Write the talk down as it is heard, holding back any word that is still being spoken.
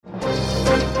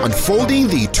unfolding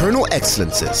the eternal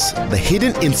excellences, the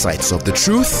hidden insights of the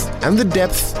truth, and the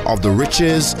depth of the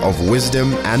riches of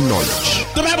wisdom and knowledge.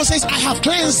 The Bible says, I have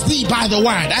cleansed thee by the word.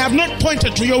 I have not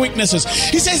pointed to your weaknesses.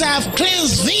 He says, I have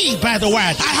cleansed thee by the word.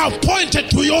 I have pointed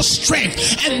to your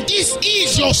strength. And this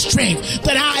is your strength,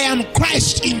 that I am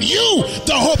Christ in you,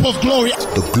 the hope of glory.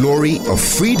 The glory of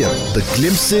freedom, the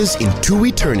glimpses into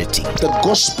eternity. The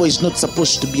gospel is not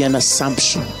supposed to be an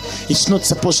assumption. It's not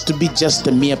supposed to be just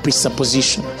a mere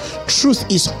presupposition.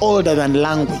 Truth is older than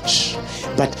language,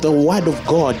 but the word of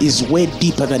God is way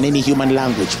deeper than any human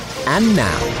language. And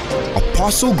now,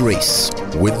 Apostle Grace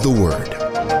with the word.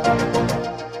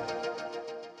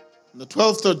 The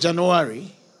 12th of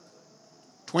January,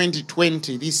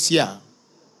 2020, this year,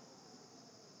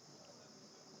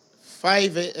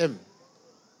 5 a.m.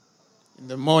 in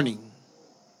the morning,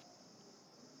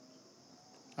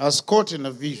 I was caught in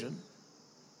a vision,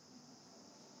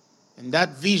 and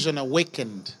that vision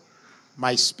awakened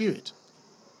my spirit.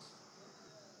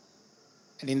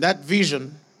 And in that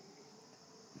vision,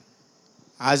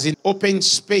 I was in open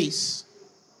space,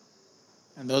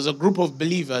 and there was a group of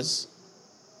believers,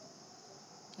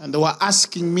 and they were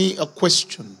asking me a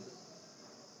question.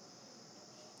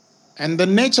 And the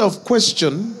nature of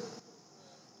question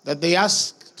that they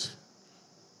asked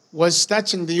was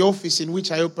touching the office in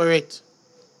which I operate.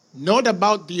 Not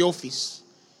about the office,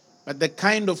 but the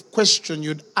kind of question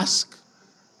you'd ask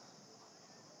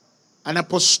an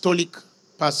apostolic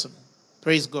person.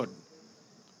 Praise God.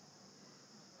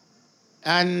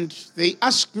 And they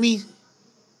asked me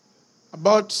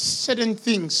about certain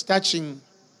things touching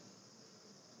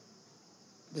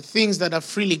the things that are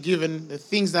freely given, the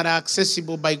things that are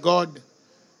accessible by God.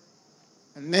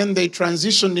 And then they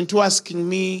transitioned into asking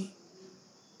me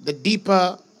the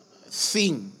deeper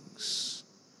things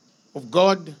of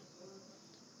God.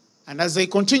 And as they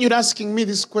continued asking me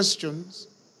these questions,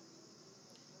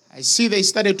 I see they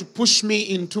started to push me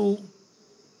into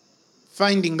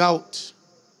finding out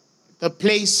the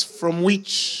place from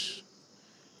which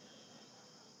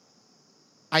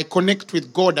I connect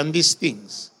with God and these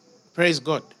things. Praise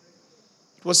God.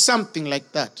 It was something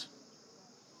like that.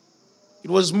 It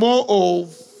was more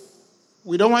of,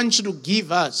 we don't want you to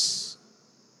give us.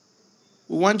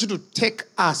 We want you to take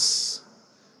us.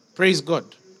 Praise God.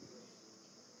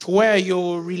 To where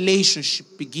your relationship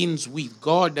begins with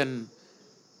God and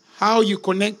how you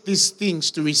connect these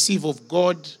things to receive of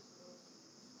God.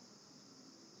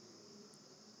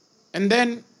 And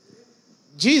then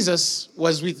Jesus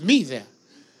was with me there.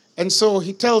 And so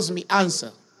he tells me,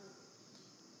 answer.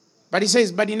 But he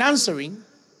says, but in answering,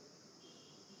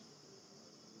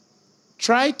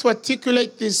 try to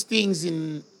articulate these things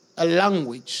in a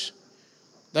language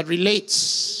that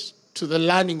relates to the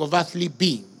learning of earthly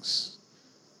beings.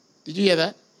 Did you hear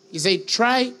that? He said,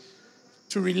 try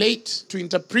to relate, to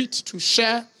interpret, to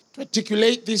share, to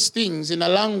articulate these things in a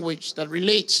language that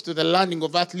relates to the learning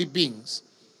of earthly beings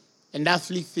and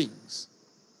earthly things.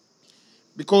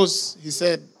 Because, he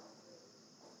said,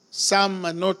 some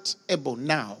are not able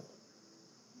now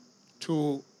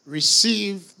to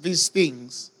receive these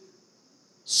things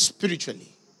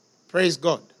spiritually. Praise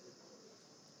God.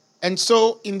 And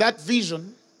so, in that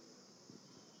vision,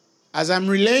 as I'm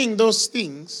relaying those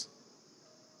things,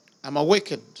 I'm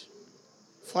awakened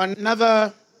for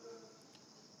another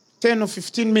 10 or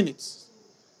 15 minutes.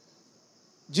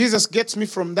 Jesus gets me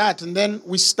from that, and then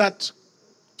we start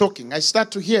talking. I start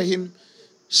to hear him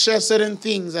share certain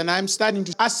things, and I'm starting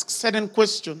to ask certain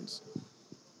questions.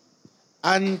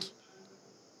 And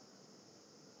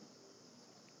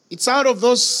it's out of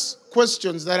those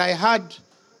questions that I had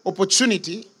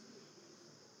opportunity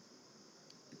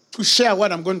to share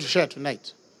what I'm going to share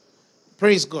tonight.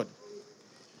 Praise God.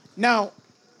 Now,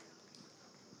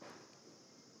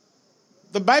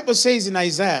 the Bible says in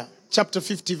Isaiah chapter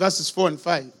 50, verses 4 and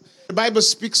 5, the Bible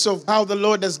speaks of how the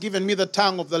Lord has given me the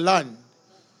tongue of the learned,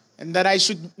 and that I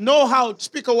should know how to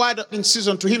speak a word in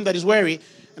season to him that is weary.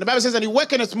 And the Bible says that he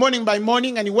wakeneth morning by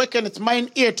morning, and he wakeneth mine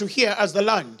ear to hear as the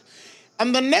learned.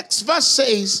 And the next verse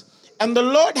says, and the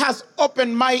Lord hath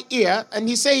opened my ear, and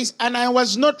he says, and I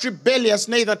was not rebellious,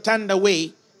 neither turned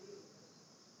away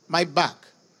my back.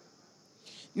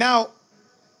 Now,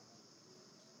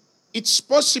 it's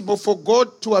possible for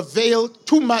God to avail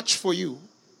too much for you,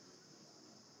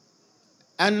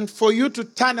 and for you to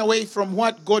turn away from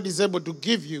what God is able to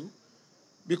give you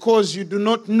because you do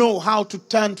not know how to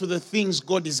turn to the things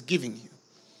God is giving you.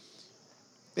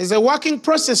 There's a working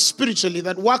process spiritually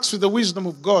that works with the wisdom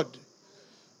of God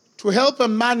to help a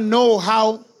man know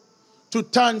how to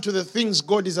turn to the things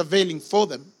God is availing for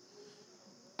them.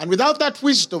 And without that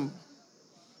wisdom,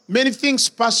 many things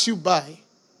pass you by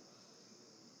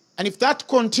And if that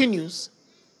continues,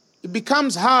 it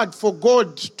becomes hard for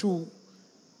God to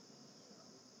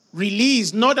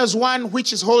release, not as one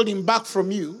which is holding back from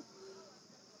you,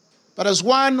 but as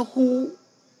one who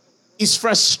is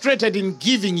frustrated in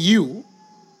giving you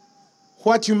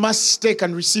what you must take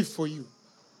and receive for you.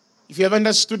 If you have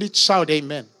understood it, shout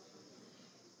amen.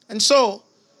 And so,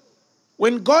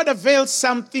 when God avails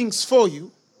some things for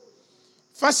you,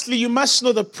 firstly, you must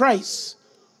know the price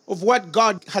of what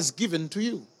God has given to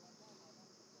you.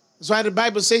 That's why the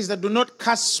Bible says that do not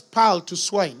cast pearl to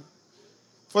swine,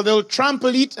 for they'll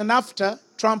trample it and after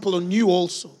trample on you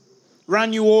also,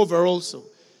 run you over also,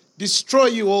 destroy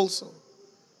you also.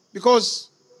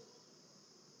 Because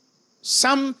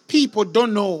some people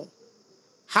don't know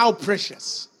how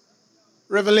precious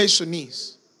revelation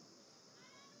is.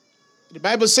 The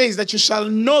Bible says that you shall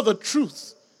know the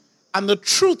truth, and the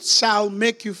truth shall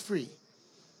make you free.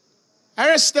 I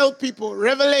always tell people,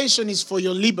 revelation is for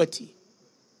your liberty.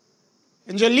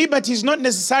 And your liberty is not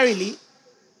necessarily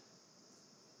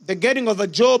the getting of a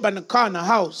job and a car and a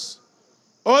house.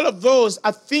 All of those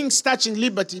are things touching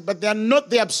liberty, but they are not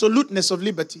the absoluteness of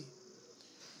liberty.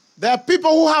 There are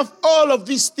people who have all of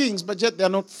these things, but yet they are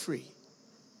not free.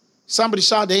 Somebody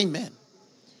shout amen.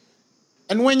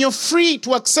 And when you're free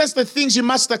to access the things you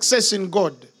must access in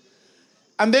God,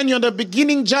 and then you're on the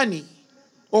beginning journey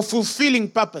of fulfilling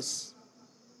purpose.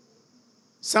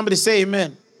 Somebody say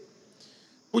amen.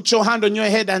 Put your hand on your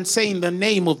head and say, in the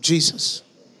name of Jesus,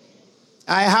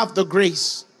 I have the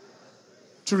grace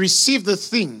to receive the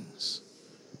things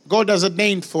God has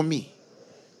ordained for me.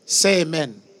 Say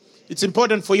amen. It's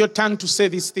important for your tongue to say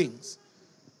these things.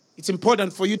 It's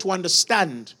important for you to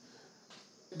understand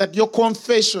that your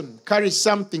confession carries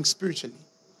something spiritually.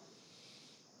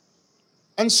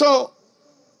 And so,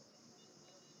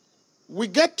 we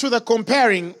get to the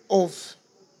comparing of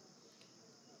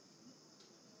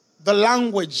the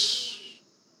language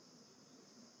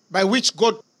by which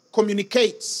God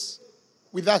communicates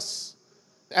with us.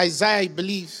 Isaiah, I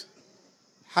believe,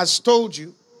 has told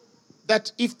you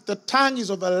that if the tongue is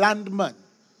of a landman,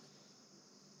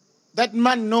 that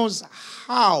man knows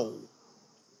how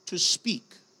to speak.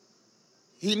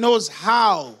 He knows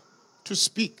how to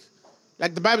speak.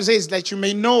 Like the Bible says, that you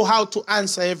may know how to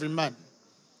answer every man.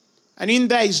 And in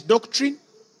there is doctrine.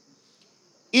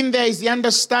 In there is the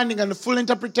understanding and the full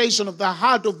interpretation of the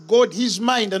heart of God, his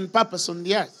mind and purpose on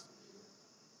the earth.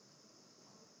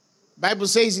 The Bible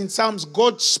says in Psalms,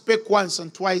 God spake once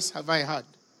and twice have I heard.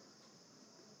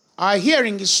 Our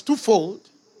hearing is twofold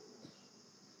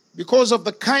because of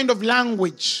the kind of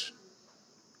language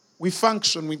we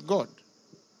function with God.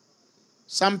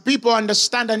 Some people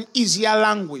understand an easier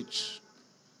language.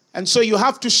 And so you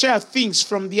have to share things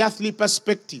from the earthly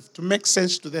perspective to make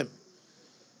sense to them.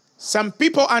 Some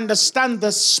people understand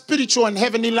the spiritual and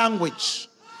heavenly language.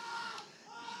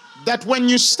 That when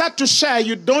you start to share,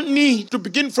 you don't need to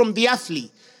begin from the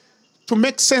earthly to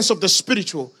make sense of the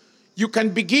spiritual. You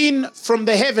can begin from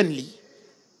the heavenly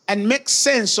and make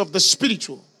sense of the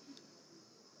spiritual.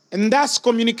 And thus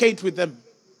communicate with them.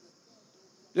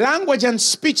 Language and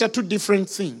speech are two different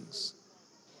things.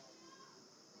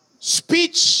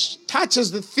 Speech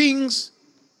touches the things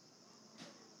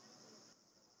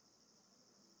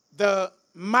the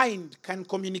mind can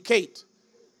communicate.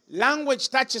 Language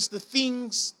touches the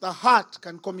things the heart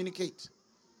can communicate.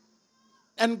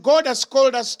 And God has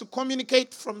called us to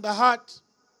communicate from the heart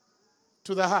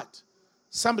to the heart.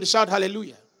 Somebody shout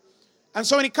hallelujah. And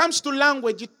so when it comes to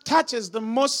language, it touches the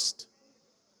most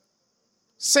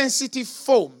sensitive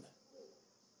form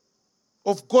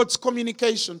of God's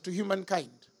communication to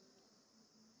humankind.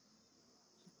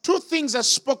 Two things are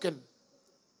spoken.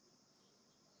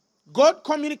 God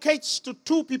communicates to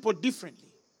two people differently.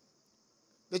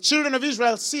 The children of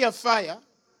Israel see a fire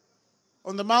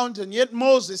on the mountain, yet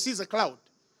Moses sees a cloud.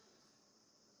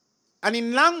 And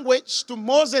in language, to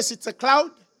Moses it's a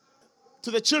cloud,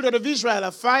 to the children of Israel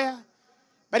a fire.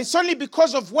 But it's only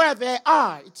because of where they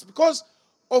are. It's because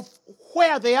of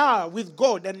where they are with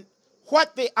God and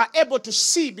what they are able to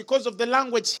see because of the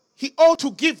language He ought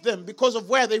to give them because of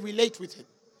where they relate with Him.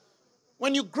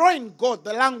 When you grow in God,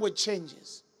 the language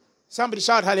changes. Somebody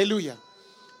shout hallelujah.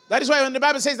 That is why when the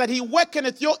Bible says that He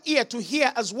wakeneth your ear to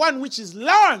hear as one which is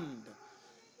learned,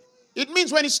 it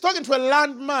means when He's talking to a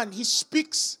learned man, He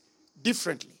speaks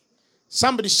differently.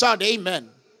 Somebody shout amen.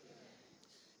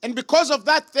 And because of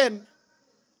that then,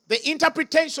 the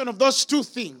interpretation of those two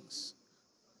things,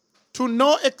 to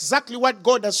know exactly what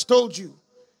God has told you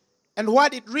and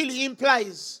what it really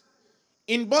implies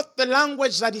in both the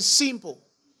language that is simple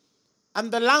and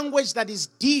the language that is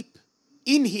deep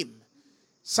in Him.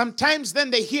 Sometimes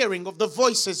then the hearing of the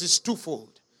voices is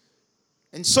twofold.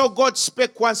 And so God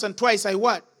spake once and twice, I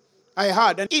what? I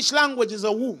heard. And each language is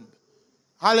a womb.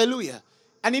 Hallelujah.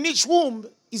 And in each womb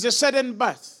is a certain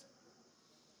birth.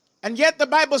 And yet the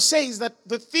Bible says that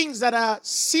the things that are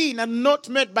seen are not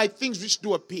made by things which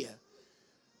do appear.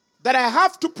 That I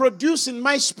have to produce in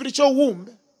my spiritual womb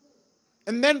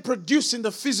and then produce in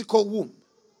the physical womb.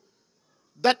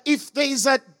 That if there is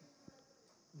a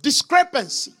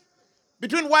discrepancy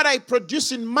between what I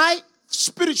produce in my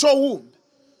spiritual womb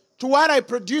to what I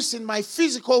produce in my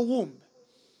physical womb,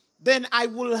 then I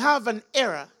will have an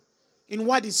error in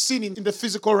what is seen in the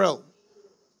physical realm.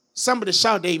 Somebody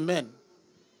shout amen.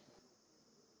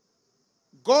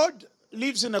 God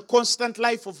lives in a constant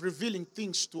life of revealing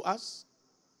things to us.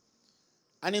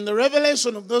 And in the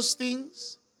revelation of those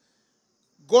things,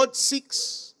 God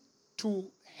seeks to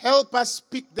help us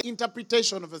pick the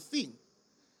interpretation of a thing.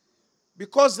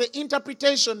 Because the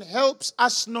interpretation helps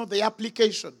us know the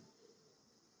application.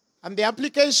 And the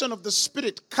application of the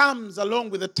Spirit comes along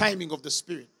with the timing of the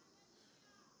Spirit.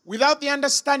 Without the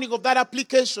understanding of that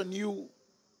application, you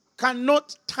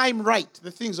cannot time right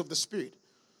the things of the Spirit.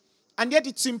 And yet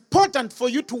it's important for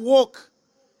you to walk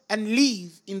and live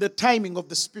in the timing of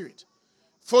the Spirit.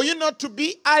 For you not to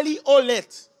be early or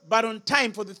late, but on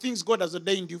time for the things God has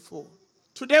ordained you for.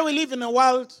 Today we live in a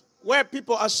world where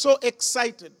people are so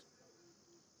excited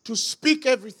to speak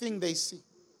everything they see,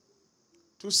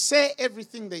 to say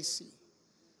everything they see.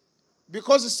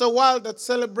 Because it's a world that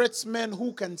celebrates men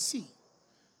who can see,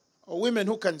 or women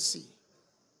who can see.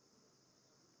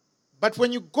 But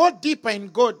when you go deeper in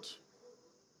God,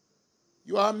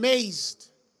 you are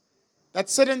amazed that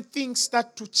certain things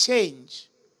start to change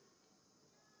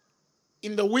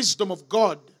in the wisdom of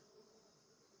God.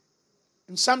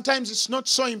 And sometimes it's not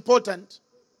so important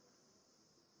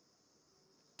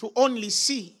to only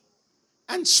see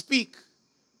and speak,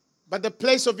 but the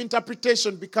place of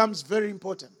interpretation becomes very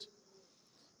important.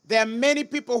 There are many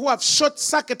people who have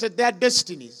short-circuited their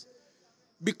destinies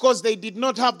because they did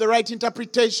not have the right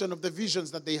interpretation of the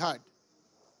visions that they had.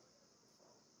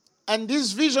 And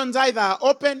these visions either are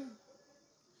open,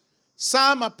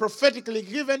 some are prophetically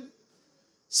given,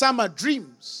 some are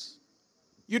dreams.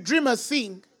 You dream a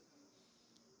thing,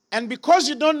 and because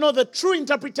you don't know the true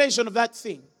interpretation of that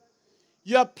thing,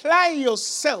 you apply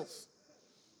yourself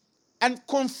and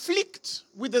conflict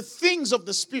with the things of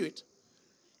the Spirit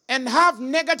and have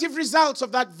negative results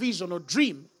of that vision or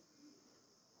dream,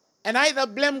 and either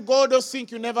blame God or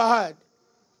think you never heard.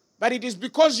 But it is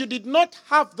because you did not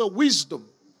have the wisdom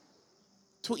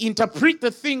to interpret the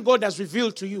thing God has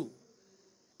revealed to you.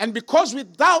 And because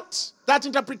without that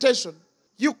interpretation,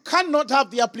 you cannot have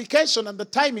the application and the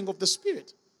timing of the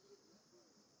Spirit.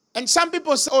 And some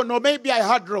people say, oh no, maybe I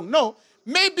heard wrong. No,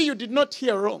 maybe you did not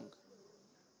hear wrong.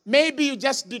 Maybe you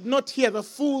just did not hear the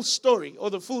full story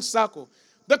or the full circle.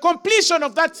 The completion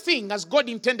of that thing as God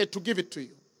intended to give it to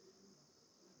you.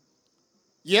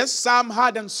 Yes, some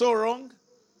heard and saw wrong.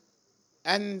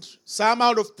 And some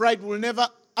out of pride will never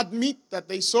admit that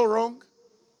they saw wrong.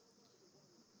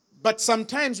 But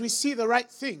sometimes we see the right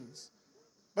things,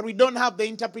 but we don't have the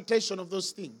interpretation of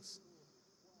those things.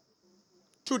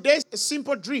 Today, a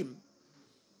simple dream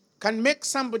can make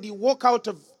somebody walk out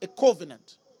of a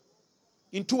covenant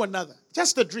into another.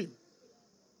 Just a dream.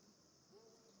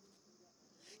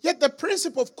 Yet the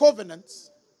principle of covenants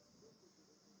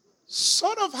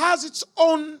sort of has its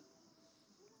own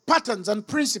patterns and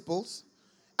principles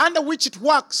under which it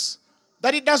works,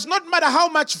 that it does not matter how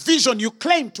much vision you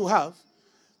claim to have,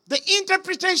 the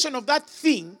interpretation of that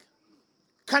thing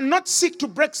cannot seek to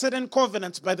break certain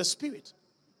covenants by the Spirit.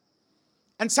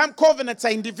 And some covenants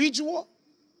are individual,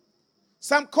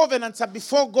 some covenants are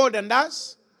before God and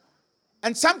us,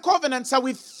 and some covenants are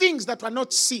with things that were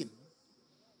not seen.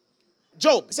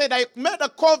 Job said, I made a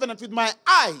covenant with my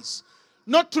eyes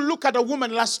not to look at a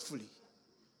woman lustfully.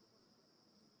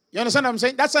 You understand what I'm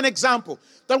saying? That's an example.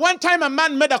 That one time a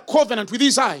man made a covenant with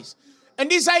his eyes. And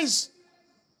these eyes,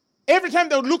 every time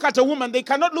they would look at a woman, they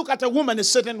cannot look at a woman a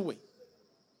certain way.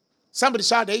 Somebody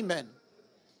shout amen.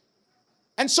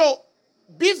 And so,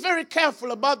 be very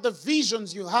careful about the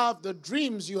visions you have, the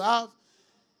dreams you have.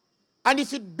 And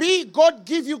if it be God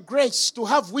give you grace to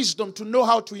have wisdom to know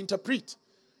how to interpret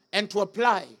and to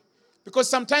apply. Because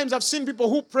sometimes I've seen people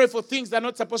who pray for things they're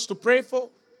not supposed to pray for.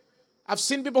 I've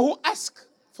seen people who ask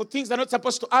for things they're not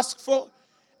supposed to ask for.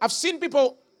 I've seen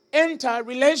people enter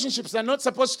relationships they're not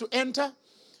supposed to enter.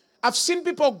 I've seen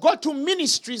people go to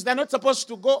ministries they're not supposed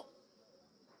to go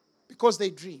because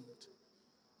they dreamed.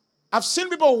 I've seen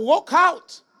people walk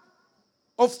out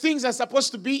of things they're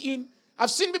supposed to be in.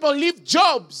 I've seen people leave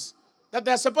jobs that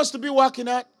they're supposed to be working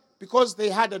at because they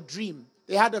had a dream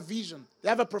They had a vision. They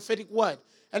have a prophetic word.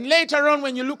 And later on,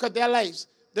 when you look at their lives,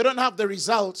 they don't have the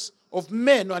results of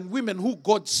men and women who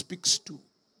God speaks to.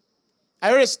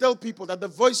 I always tell people that the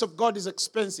voice of God is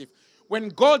expensive. When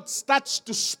God starts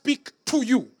to speak to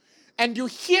you and you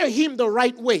hear him the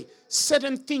right way,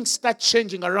 certain things start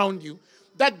changing around you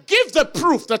that give the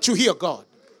proof that you hear God.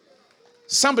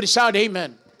 Somebody shout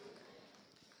amen.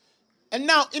 And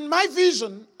now, in my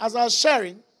vision, as I was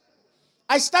sharing,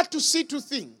 I start to see two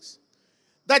things.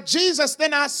 That Jesus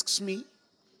then asks me,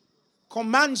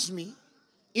 commands me,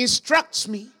 instructs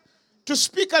me to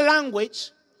speak a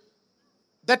language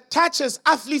that touches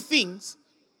earthly things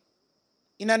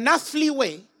in an earthly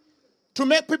way to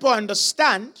make people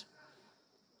understand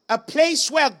a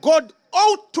place where God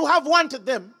ought to have wanted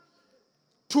them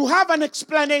to have an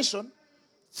explanation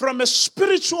from a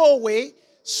spiritual way,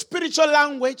 spiritual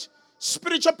language,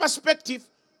 spiritual perspective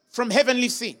from heavenly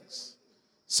things.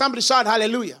 Somebody shout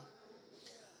hallelujah.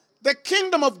 The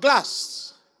kingdom of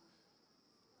glass,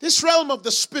 this realm of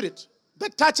the spirit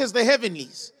that touches the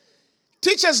heavenlies,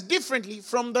 teaches differently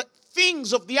from the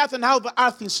things of the earth and how the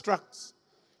earth instructs.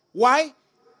 Why?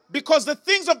 Because the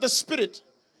things of the spirit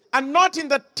are not in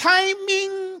the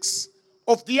timings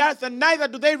of the earth, and neither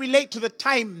do they relate to the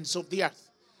times of the earth.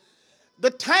 The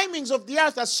timings of the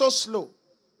earth are so slow.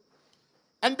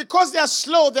 And because they are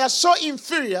slow, they are so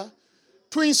inferior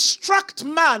to instruct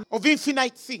man of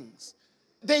infinite things.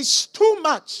 There is too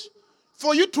much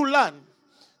for you to learn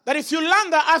that if you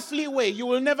learn the earthly way, you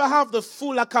will never have the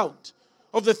full account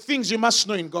of the things you must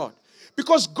know in God.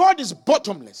 Because God is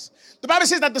bottomless. The Bible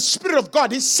says that the Spirit of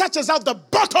God, he searches out the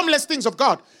bottomless things of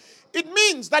God. It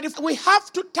means that if we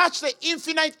have to touch the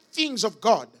infinite things of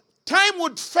God, time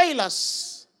would fail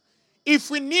us if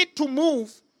we need to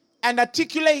move and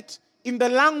articulate in the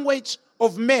language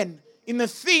of men, in the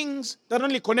things that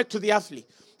only connect to the earthly.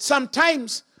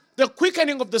 Sometimes the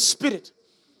quickening of the Spirit,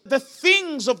 the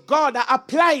things of God are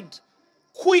applied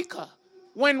quicker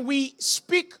when we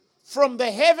speak from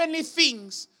the heavenly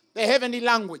things, the heavenly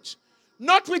language.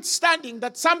 Notwithstanding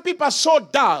that some people are so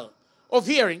dull of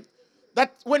hearing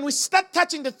that when we start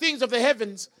touching the things of the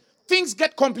heavens, things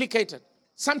get complicated.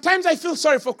 Sometimes I feel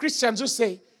sorry for Christians who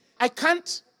say, I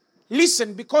can't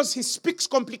listen because he speaks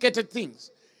complicated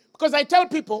things. Because I tell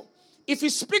people, if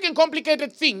he's speaking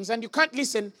complicated things and you can't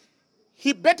listen,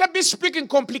 he better be speaking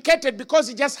complicated because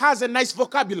he just has a nice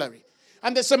vocabulary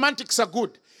and the semantics are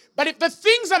good. But if the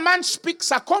things a man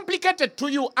speaks are complicated to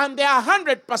you and they are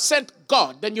 100%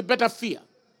 God, then you better fear.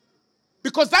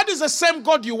 Because that is the same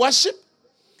God you worship.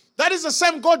 That is the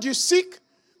same God you seek.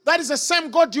 That is the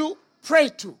same God you pray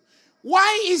to.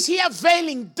 Why is he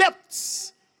availing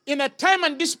depths in a time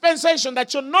and dispensation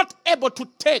that you're not able to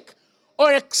take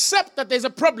or accept that there's a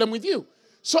problem with you?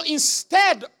 So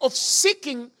instead of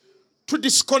seeking to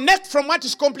disconnect from what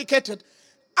is complicated,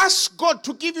 ask God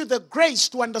to give you the grace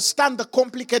to understand the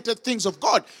complicated things of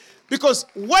God. Because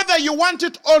whether you want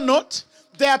it or not,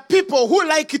 there are people who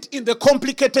like it in the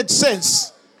complicated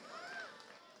sense.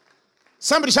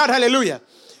 Somebody shout hallelujah.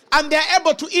 And they're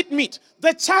able to eat meat.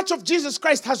 The Church of Jesus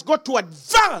Christ has got to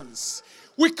advance.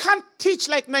 We can't teach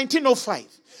like 1905.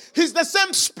 He's the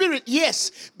same Spirit,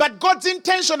 yes, but God's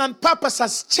intention and purpose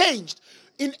has changed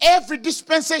in every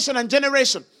dispensation and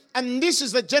generation. And this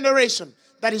is the generation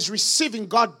that is receiving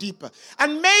God deeper.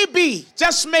 And maybe,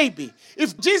 just maybe,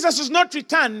 if Jesus is not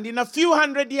returned in a few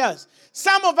hundred years,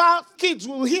 some of our kids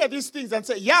will hear these things and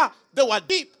say, yeah, they were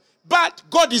deep, but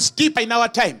God is deep in our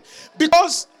time.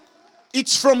 Because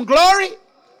it's from glory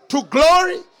to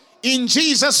glory in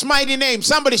Jesus' mighty name.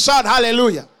 Somebody shout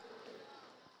hallelujah.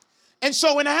 And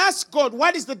so when I ask God,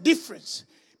 what is the difference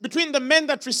between the men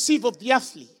that receive of the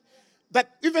earthly?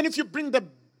 That even if you bring the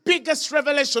biggest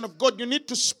revelation of God, you need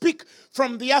to speak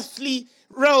from the earthly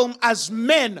realm as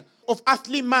men of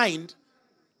earthly mind.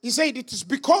 He said it is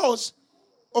because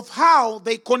of how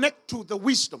they connect to the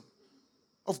wisdom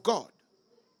of God.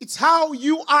 It's how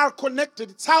you are connected.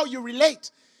 It's how you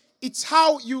relate. It's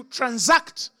how you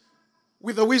transact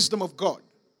with the wisdom of God.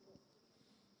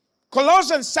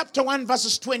 Colossians chapter 1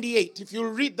 verses 28, if you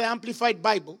read the Amplified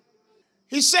Bible,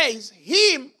 he says,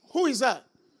 him, who is that?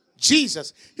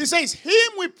 Jesus. He says, him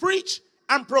we preach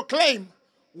and proclaim,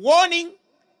 warning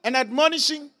and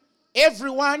admonishing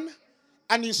everyone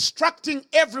and instructing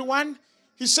everyone.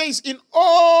 He says, in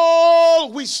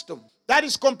all wisdom. That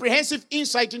is comprehensive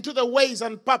insight into the ways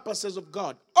and purposes of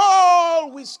God.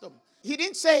 All wisdom. He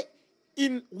didn't say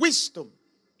in wisdom.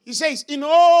 He says in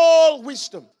all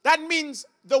wisdom. That means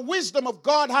the wisdom of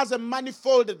God has a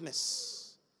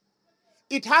manifoldedness.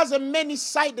 It has a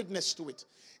many-sidedness to it.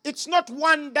 It's not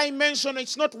one dimension,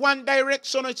 it's not one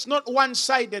direction, it's not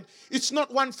one-sided, it's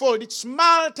not one-fold. It's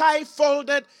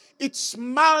multi-folded, it's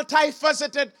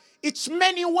multifaceted, it's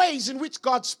many ways in which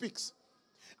God speaks.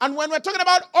 And when we're talking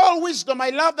about all wisdom, I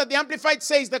love that the Amplified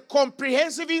says the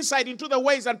comprehensive insight into the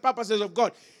ways and purposes of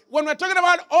God. When we're talking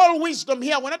about all wisdom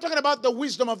here, we're not talking about the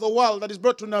wisdom of the world that is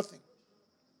brought to nothing.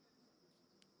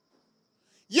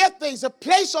 Yet there is a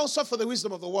place also for the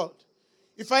wisdom of the world.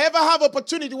 If I ever have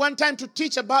opportunity one time to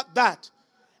teach about that,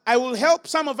 I will help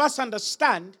some of us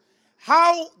understand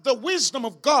how the wisdom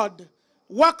of God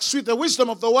works with the wisdom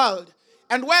of the world,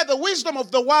 and where the wisdom of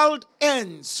the world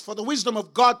ends for the wisdom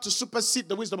of God to supersede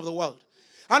the wisdom of the world.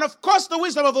 And of course, the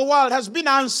wisdom of the world has been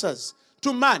answers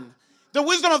to man. The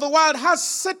wisdom of the world has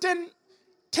certain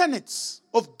tenets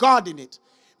of God in it,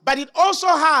 but it also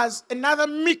has another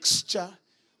mixture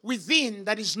within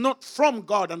that is not from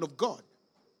God and of God.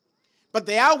 But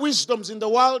there are wisdoms in the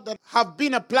world that have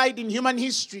been applied in human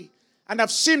history and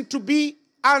have seemed to be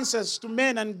answers to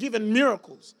men and given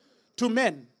miracles to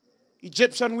men.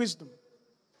 Egyptian wisdom,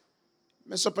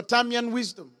 Mesopotamian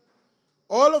wisdom.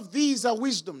 All of these are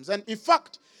wisdoms. And in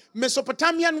fact,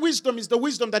 Mesopotamian wisdom is the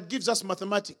wisdom that gives us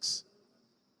mathematics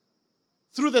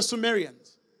through the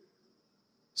Sumerians.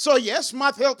 So yes,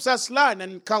 math helps us learn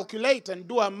and calculate and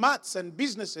do our maths and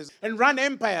businesses and run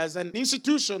empires and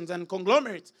institutions and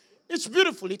conglomerates. It's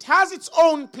beautiful. It has its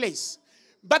own place.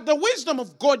 But the wisdom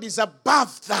of God is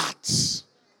above that.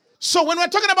 So when we're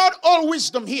talking about all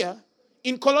wisdom here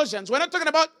in Colossians, we're not talking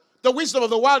about the wisdom of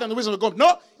the world and the wisdom of God.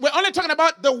 No, we're only talking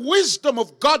about the wisdom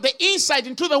of God, the insight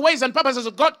into the ways and purposes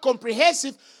of God,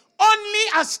 comprehensive, only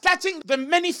as touching the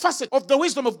many facets of the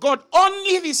wisdom of God,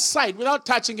 only this side, without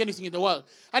touching anything in the world.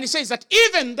 And he says that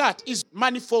even that is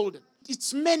manifolded.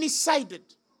 It's many-sided.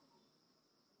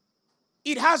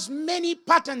 It has many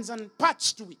patterns and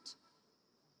parts to it.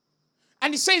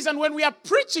 And he says, and when we are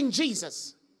preaching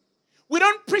Jesus, we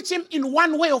don't preach him in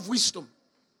one way of wisdom.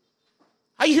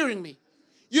 Are you hearing me?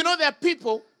 You know, there are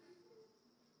people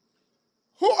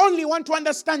who only want to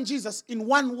understand Jesus in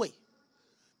one way.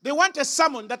 They want a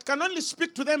sermon that can only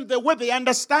speak to them the way they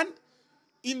understand,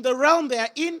 in the realm they are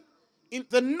in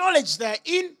the knowledge they are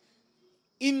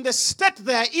in the state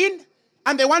they are in,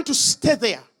 and they want to stay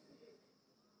there.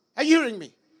 Are you hearing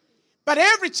me? But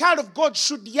every child of God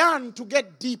should yearn to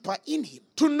get deeper in him,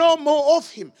 to know more of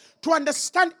him, to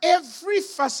understand every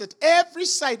facet, every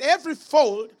side, every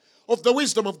fold of the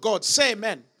wisdom of God. Say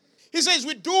amen. He says,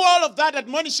 we do all of that,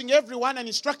 admonishing everyone and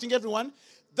instructing everyone,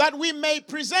 that we may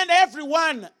present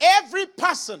everyone, every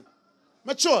person,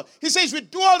 mature. He says, we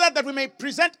do all that we may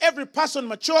present every person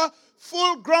mature,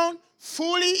 full grown,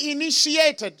 fully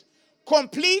initiated,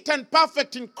 complete and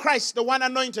perfect in Christ, the one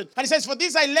anointed. And he says, for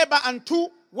this I labor unto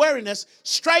weariness,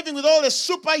 striving with all the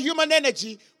superhuman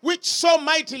energy which so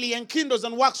mightily enkindles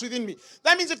and works within me.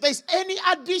 That means if there's any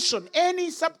addition,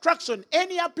 any subtraction,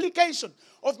 any application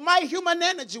of my human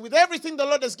energy with everything the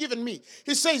Lord has given me,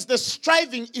 he says the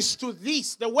striving is to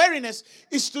this, the weariness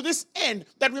is to this end,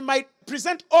 that we might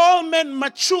present all men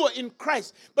mature in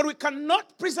Christ. But we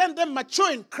cannot present them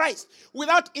mature in Christ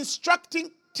without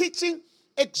instructing, teaching,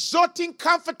 exhorting,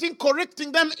 comforting,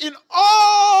 correcting them in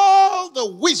all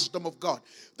the wisdom of God.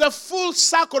 The full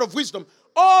circle of wisdom.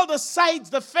 All the sides,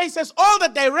 the faces, all the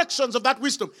directions of that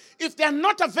wisdom. If they are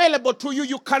not available to you,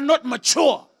 you cannot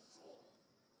mature.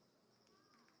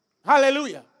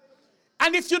 Hallelujah.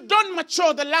 And if you don't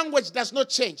mature, the language does not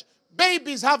change.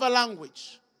 Babies have a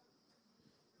language.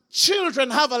 Children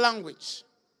have a language.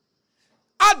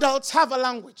 Adults have a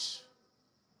language.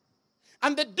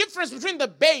 And the difference between the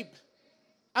babe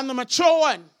and the mature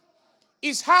one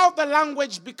is how the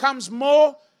language becomes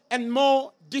more and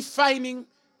more defining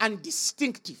and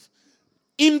distinctive.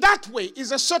 In that way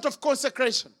is a sort of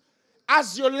consecration.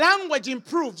 As your language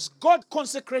improves, God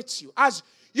consecrates you. As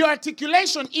your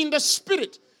articulation in the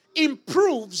spirit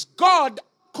improves, God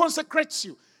consecrates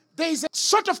you. There is a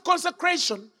sort of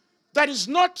consecration that is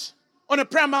not on a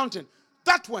prayer mountain.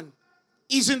 That one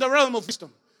is in the realm of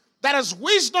wisdom. That as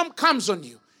wisdom comes on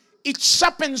you, it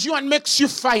sharpens you and makes you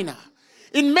finer.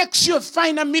 It makes you a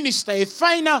finer minister, a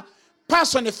finer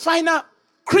person, a finer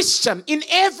Christian in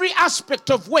every aspect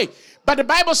of way. But the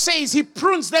Bible says he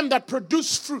prunes them that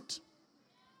produce fruit.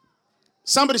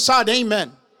 Somebody shout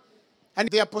amen. And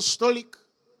the apostolic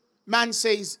man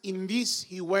says, in this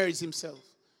he wears himself.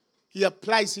 He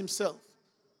applies himself.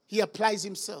 He applies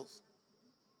himself.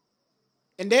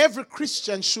 And every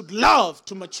Christian should love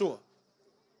to mature.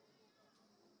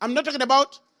 I'm not talking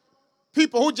about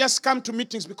people who just come to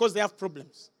meetings because they have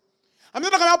problems. I'm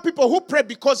not talking about people who pray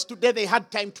because today they had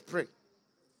time to pray.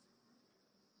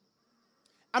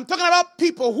 I'm talking about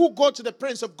people who go to the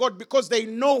presence of God because they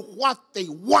know what they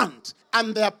want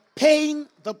and they're paying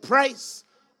the price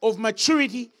of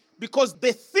maturity because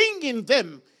the thing in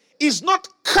them is not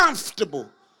comfortable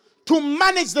to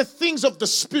manage the things of the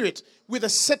Spirit with a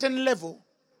certain level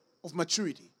of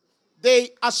maturity.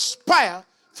 They aspire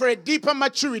for a deeper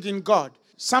maturity in God.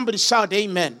 Somebody shout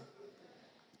amen.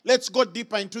 Let's go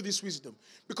deeper into this wisdom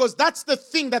because that's the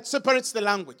thing that separates the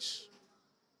language.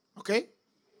 Okay?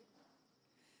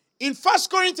 In 1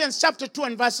 Corinthians chapter 2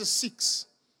 and verses 6,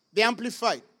 the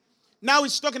Amplified. Now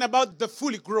he's talking about the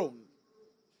fully grown.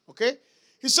 Okay?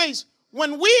 He says,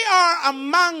 when we are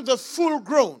among the full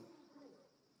grown,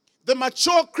 the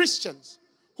mature Christians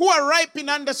who are ripe in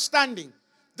understanding,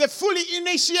 the fully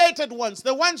initiated ones,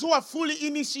 the ones who are fully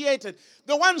initiated,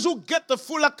 the ones who get the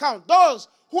full account, those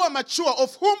who are mature,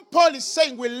 of whom Paul is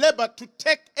saying we labor to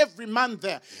take every man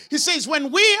there. He says,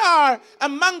 when we are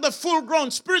among the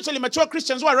full-grown, spiritually mature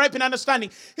Christians who are ripe in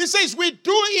understanding, he says, we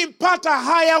do impart a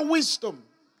higher wisdom.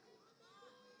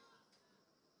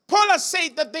 Paul has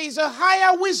said that there is a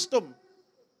higher wisdom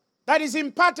that is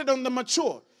imparted on the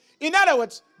mature. In other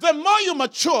words, the more you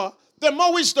mature, the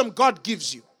more wisdom God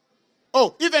gives you.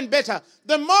 Oh, even better,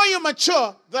 the more you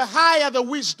mature, the higher the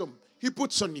wisdom he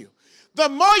puts on you. The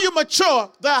more you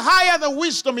mature, the higher the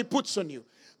wisdom he puts on you.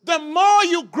 The more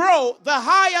you grow, the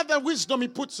higher the wisdom he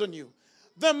puts on you.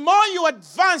 The more you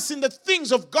advance in the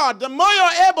things of God, the more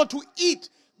you're able to eat,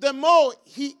 the more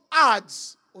he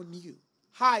adds on you.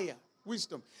 Higher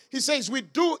wisdom. He says we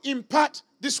do impart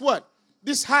this word,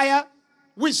 this higher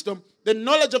wisdom, the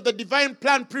knowledge of the divine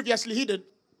plan previously hidden.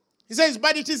 He says,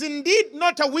 but it is indeed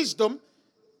not a wisdom.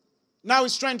 Now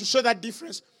he's trying to show that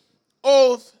difference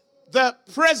of the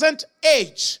present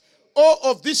age, or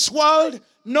of this world,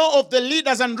 nor of the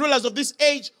leaders and rulers of this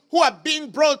age who are being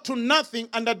brought to nothing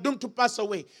and are doomed to pass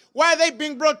away. Why are they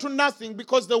being brought to nothing?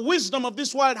 Because the wisdom of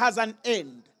this world has an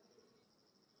end.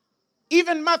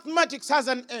 Even mathematics has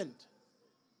an end.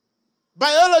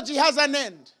 Biology has an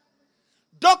end.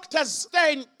 Doctors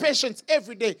stare in patients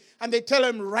every day and they tell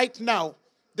them right now,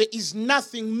 there is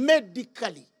nothing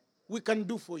medically we can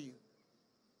do for you.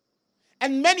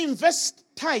 And men invest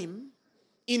time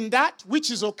in that,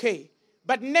 which is okay,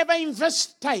 but never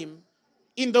invest time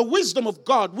in the wisdom of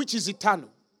God, which is eternal.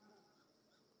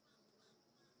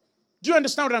 Do you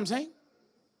understand what I'm saying?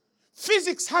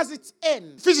 Physics has its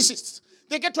end. Physicists,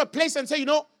 they get to a place and say, you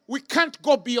know, we can't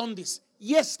go beyond this.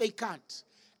 Yes, they can't.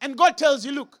 And God tells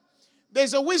you, look,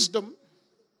 there's a wisdom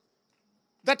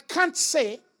that can't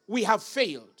say we have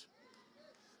failed.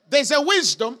 There's a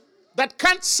wisdom that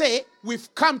can't say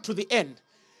we've come to the end.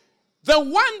 The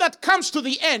one that comes to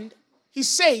the end, he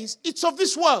says, it's of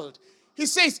this world. He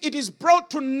says it is brought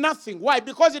to nothing. Why?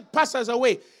 Because it passes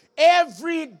away.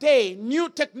 Every day, new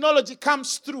technology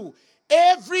comes through.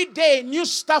 Every day, new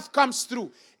stuff comes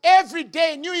through. Every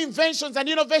day, new inventions and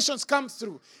innovations come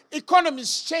through.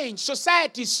 Economies change.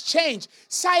 Societies change.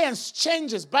 Science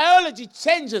changes. Biology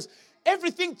changes.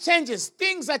 Everything changes.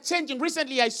 Things are changing.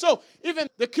 Recently, I saw even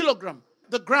the kilogram,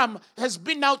 the gram has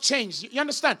been now changed. You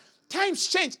understand? Times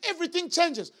change. Everything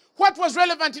changes. What was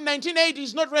relevant in 1980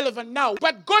 is not relevant now.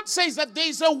 But God says that there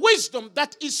is a wisdom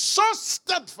that is so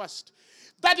steadfast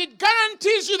that it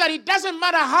guarantees you that it doesn't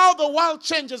matter how the world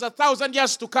changes 1,000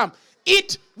 years to come.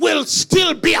 It will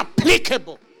still be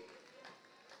applicable.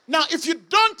 Now, if you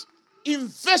don't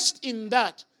invest in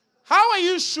that, how are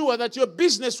you sure that your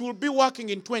business will be working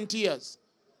in 20 years?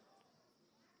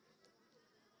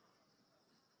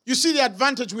 You see the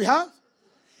advantage we have?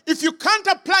 If you can't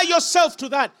apply yourself to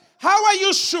that, how are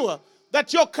you sure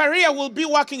that your career will be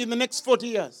working in the next 40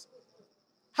 years?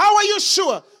 How are you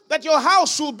sure that your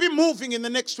house will be moving in the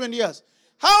next 20 years?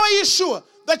 How are you sure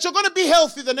that you're going to be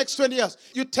healthy the next 20 years?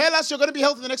 You tell us you're going to be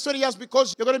healthy the next 20 years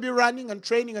because you're going to be running and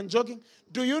training and jogging.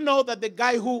 Do you know that the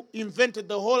guy who invented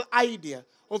the whole idea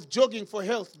of jogging for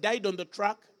health died on the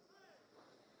track?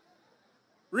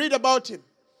 Read about him.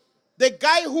 The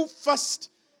guy who first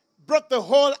brought the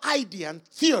whole idea and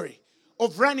theory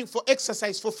of running for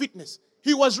exercise, for fitness,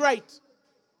 he was right.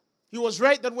 He was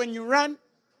right that when you run,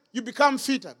 you become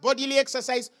fitter. Bodily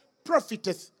exercise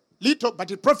profiteth little,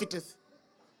 but it profiteth.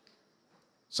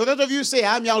 So that of you say,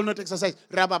 I will not exercise.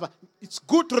 Rababa. It's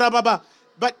good to rababa.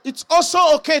 But it's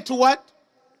also okay to what?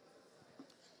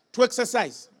 To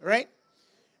exercise, right?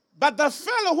 But the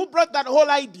fellow who brought that whole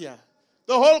idea,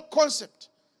 the whole concept,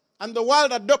 and the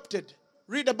world adopted,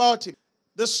 read about him.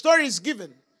 The story is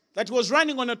given that he was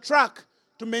running on a track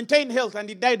to maintain health and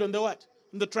he died on the what?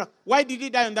 On the track. Why did he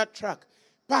die on that track?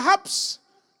 Perhaps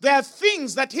there are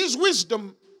things that his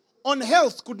wisdom on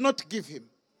health could not give him.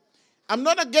 I'm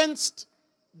not against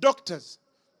doctors.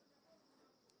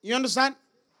 You understand?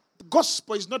 The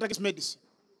gospel is not against medicine.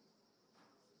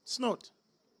 It's not.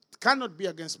 It cannot be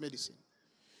against medicine.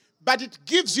 But it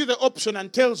gives you the option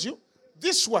and tells you,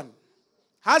 this one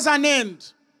has an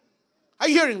end. Are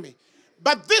you hearing me?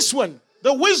 But this one,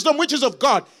 the wisdom which is of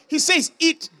God, he says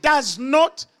it does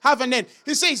not have an end.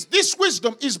 He says this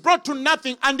wisdom is brought to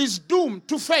nothing and is doomed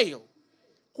to fail.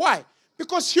 Why?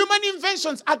 Because human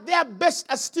inventions at their best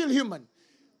are still human.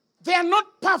 They are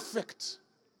not perfect.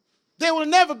 They will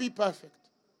never be perfect.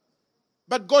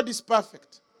 But God is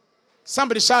perfect.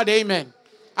 Somebody shout amen.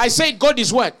 I say God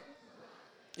is what?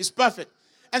 Is perfect.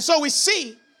 And so we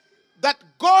see that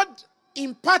God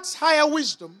imparts higher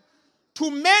wisdom to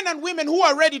men and women who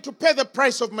are ready to pay the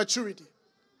price of maturity.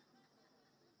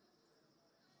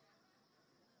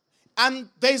 And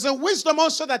there is a wisdom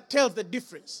also that tells the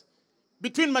difference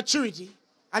between maturity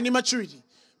and immaturity.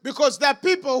 Because there are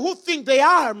people who think they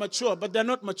are mature, but they're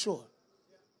not mature.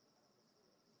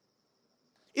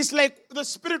 It's like the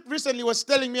Spirit recently was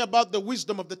telling me about the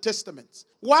wisdom of the Testaments.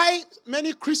 Why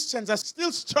many Christians are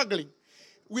still struggling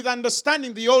with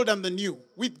understanding the old and the new,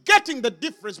 with getting the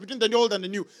difference between the old and the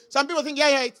new. Some people think,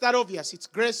 yeah, it's that obvious. It's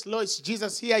grace, law, it's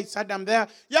Jesus here, it's Adam there.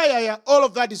 Yeah. All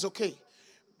of that is okay.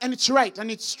 And it's right,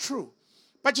 and it's true.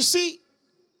 But you see,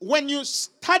 when you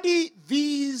study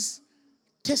these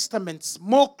testaments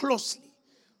more closely,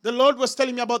 the Lord was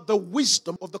telling me about the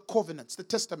wisdom of the covenants, the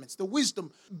testaments, the wisdom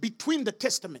between the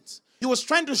testaments. He was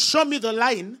trying to show me the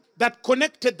line that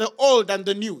connected the old and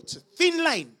the new. It's a thin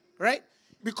line, right?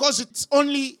 Because it's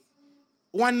only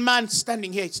one man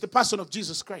standing here. It's the person of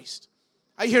Jesus Christ.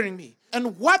 Are you hearing me?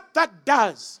 And what that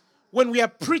does when we are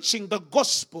preaching the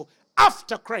gospel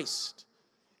after Christ,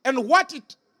 and what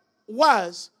it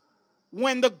was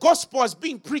when the gospel was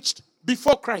being preached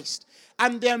before Christ.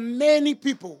 And there are many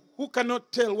people who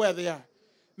cannot tell where they are.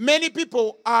 Many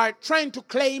people are trying to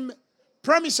claim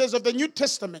promises of the New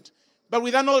Testament, but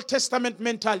with an Old Testament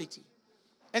mentality.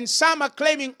 And some are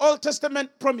claiming Old Testament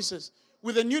promises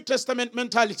with a New Testament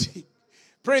mentality.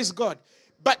 Praise God.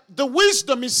 But the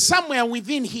wisdom is somewhere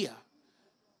within here.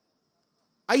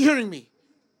 Are you hearing me?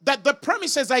 That the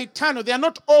promises are eternal. They are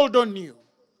not old or new.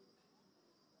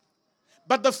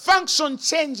 But the function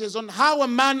changes on how a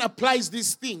man applies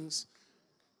these things.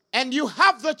 And you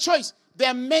have the choice. There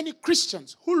are many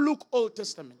Christians who look Old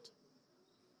Testament.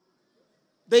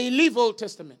 They live Old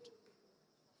Testament.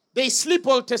 They sleep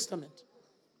Old Testament.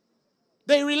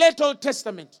 They relate Old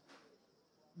Testament.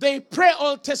 They pray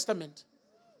Old Testament.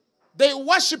 They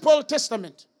worship Old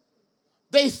Testament.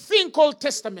 They think Old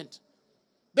Testament.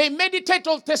 They meditate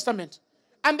Old Testament.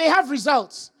 And they have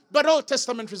results, but Old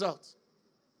Testament results.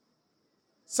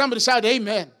 Somebody shout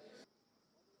amen.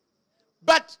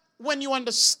 But when you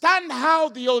understand how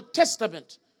the Old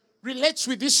Testament relates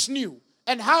with this new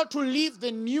and how to live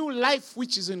the new life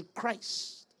which is in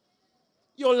Christ,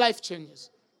 your life changes.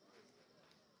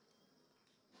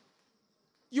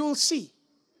 You will see.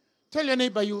 Tell your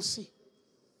neighbor you'll see.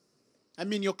 I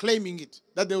mean, you're claiming it,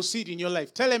 that they'll see it in your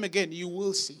life. Tell them again, you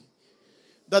will see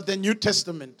that the New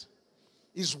Testament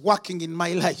is working in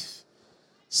my life.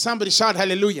 Somebody shout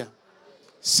hallelujah.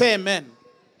 Say amen.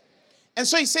 And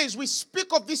so he says, we speak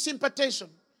of this impartation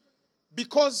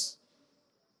because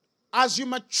as you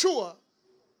mature,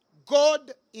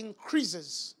 God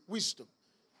increases wisdom.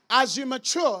 As you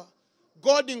mature,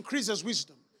 God increases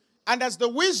wisdom. And as the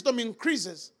wisdom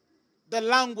increases, the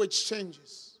language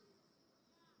changes.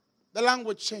 The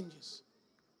language changes.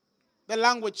 The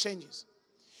language changes.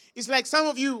 It's like some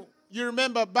of you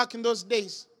remember back in those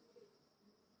days,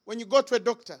 when you go to a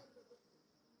doctor,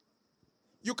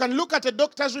 you can look at a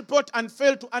doctor's report and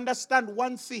fail to understand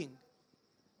one thing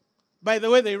by the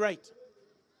way they write.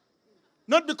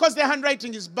 Not because their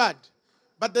handwriting is bad,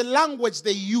 but the language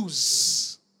they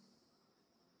use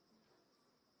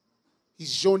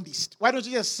is jaundiced. Why don't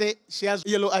you just say she has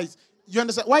yellow eyes? You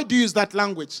understand? Why do you use that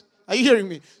language? Are you hearing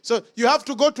me? So you have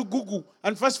to go to Google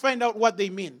and first find out what they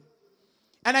mean.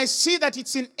 And I see that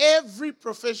it's in every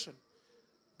profession.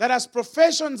 That as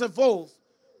professions evolve,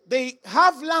 they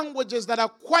have languages that are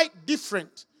quite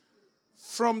different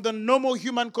from the normal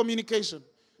human communication.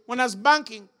 When as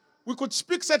banking, we could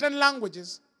speak certain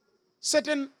languages,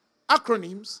 certain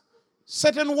acronyms,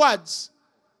 certain words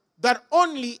that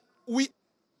only we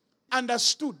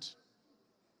understood.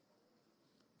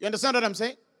 You understand what I'm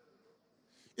saying?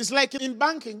 It's like in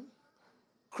banking,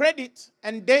 credit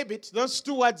and debit, those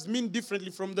two words mean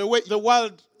differently from the way the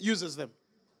world uses them.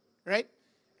 Right?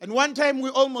 And one time we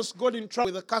almost got in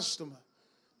trouble with a customer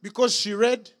because she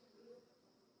read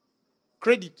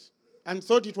credit and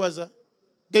thought it was a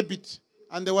debit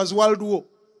and there was World War.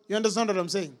 You understand what I'm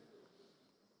saying?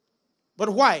 But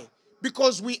why?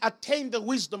 because we attain the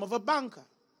wisdom of a banker.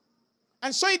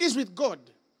 And so it is with God.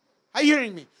 Are you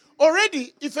hearing me?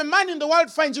 Already, if a man in the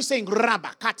world finds you saying,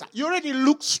 Rabba, Kata, you already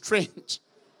look strange.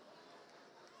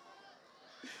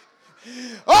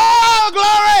 Oh,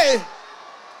 glory!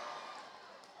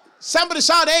 Somebody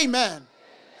shout amen.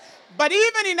 But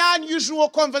even in our unusual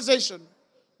conversation,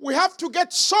 we have to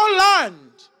get so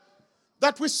learned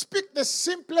that we speak the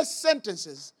simplest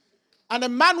sentences, and a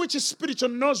man which is spiritual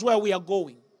knows where we are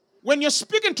going. When you're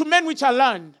speaking to men which are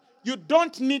learned, you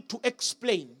don't need to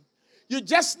explain. You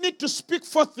just need to speak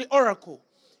forth the oracle.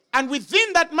 And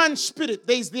within that man's spirit,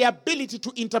 there is the ability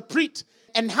to interpret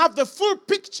and have the full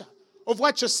picture of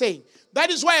what you're saying. That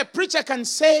is why a preacher can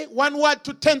say one word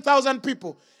to 10,000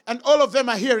 people, and all of them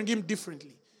are hearing him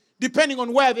differently, depending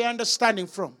on where they're understanding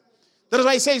from. That is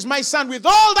why he says, my son, with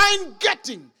all thine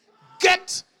getting,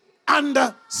 get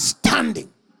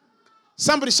understanding.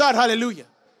 Somebody shout hallelujah.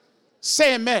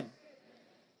 Say amen.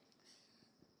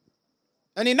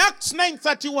 And in Acts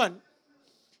 9:31,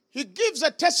 he gives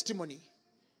a testimony,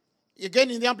 again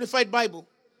in the Amplified Bible,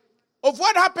 of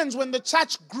what happens when the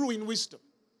church grew in wisdom.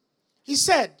 He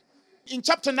said, in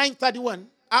chapter 9:31,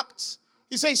 Acts,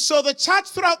 he says, so the church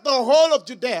throughout the whole of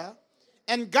Judea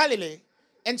and Galilee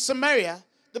and Samaria,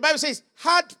 the Bible says,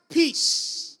 had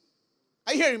peace.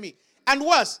 Are you hearing me? And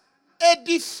was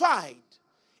edified.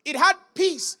 It had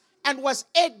peace and was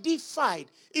edified.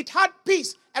 It had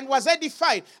peace and was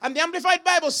edified. And the Amplified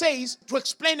Bible says, to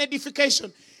explain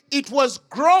edification, it was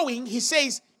growing, he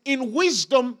says, in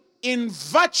wisdom, in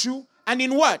virtue, and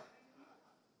in what?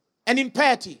 And in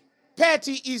piety.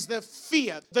 Piety is the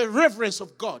fear, the reverence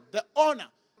of God, the honor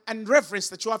and reverence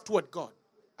that you have toward God.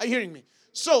 Are you hearing me?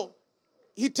 So,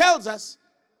 he tells us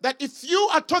that if you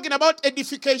are talking about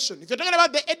edification, if you're talking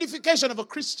about the edification of a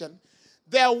Christian,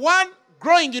 they are one,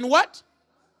 growing in what?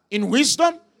 In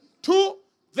wisdom. Two,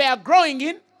 they are growing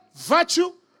in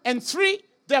virtue. And three,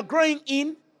 they are growing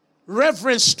in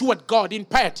reverence toward God, in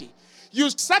piety. You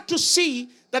start to see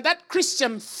that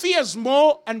Christian fears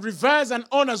more and reveres and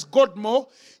honors God more.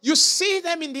 You see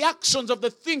them in the actions of the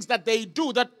things that they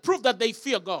do that prove that they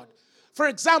fear God. For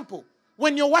example,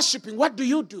 when you're worshiping, what do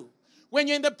you do? When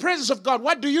you're in the presence of God,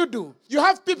 what do? You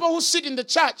have people who sit in the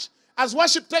church as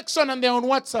worship takes on and they're on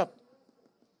WhatsApp.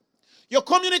 You're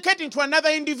communicating to another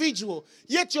individual,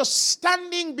 yet you're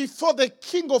standing before the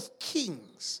King of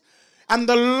Kings and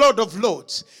the Lord of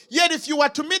Lords. Yet if you were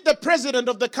to meet the president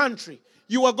of the country,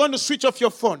 you are going to switch off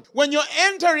your phone. When you're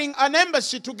entering an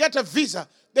embassy to get a visa,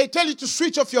 they tell you to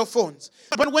switch off your phones.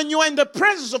 But when you are in the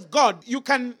presence of God, you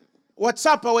can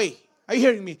WhatsApp away. Are you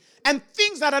hearing me? And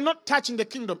things that are not touching the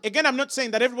kingdom. Again, I'm not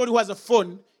saying that everybody who has a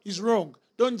phone is wrong.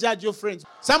 Don't judge your friends.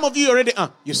 Some of you already,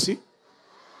 you see?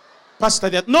 Pastor,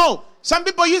 that. No. Some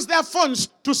people use their phones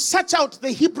to search out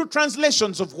the Hebrew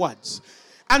translations of words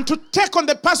and to take on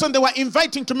the person they were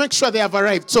inviting to make sure they have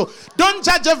arrived. So don't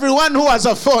judge everyone who has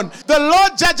a phone. The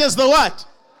Lord judges the what?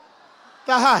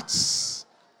 The hearts.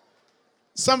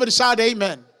 Somebody shout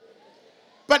amen.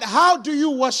 But how do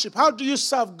you worship? How do you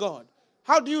serve God?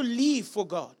 How do you live for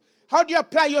God? How do you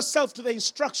apply yourself to the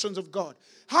instructions of God?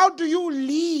 How do you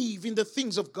live in the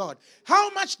things of God? How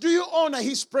much do you honor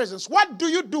His presence? What do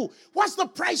you do? What's the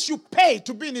price you pay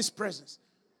to be in His presence?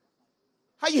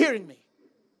 Are you hearing me?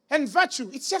 And virtue,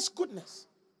 it's just goodness.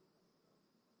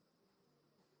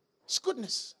 It's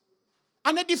goodness.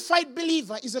 An edified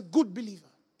believer is a good believer.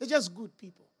 They're just good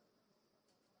people.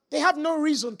 They have no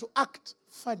reason to act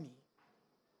funny.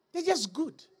 They're just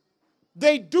good.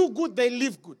 They do good, they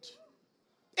live good.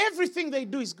 Everything they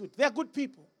do is good. They're good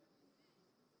people.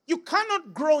 You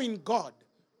cannot grow in God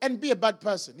and be a bad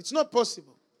person. It's not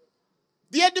possible.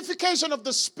 The edification of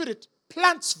the Spirit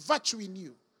plants virtue in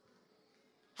you.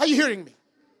 Are you hearing me?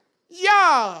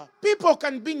 Yeah, people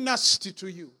can be nasty to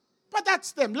you. But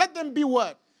that's them. Let them be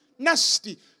what?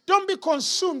 Nasty. Don't be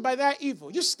consumed by their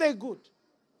evil. You stay good.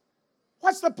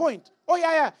 What's the point? Oh,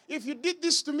 yeah. If you did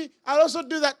this to me, I'll also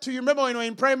do that to you. Remember when we were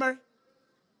in primary?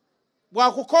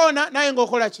 Are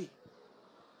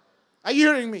you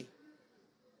hearing me?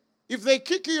 If they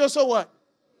kick you, you also what?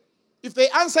 If they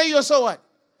answer you, also what?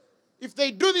 If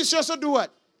they do this, you also do what?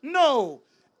 No.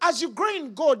 As you grow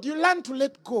in God, you learn to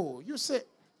let go. You say,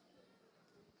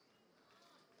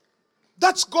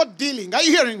 that's God dealing. Are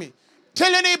you hearing me?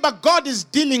 Tell your neighbor, God is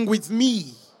dealing with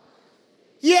me.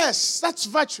 Yes, that's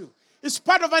virtue. It's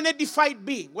part of an edified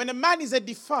being. When a man is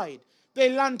edified,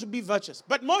 they learn to be virtuous.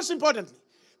 But most importantly,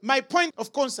 my point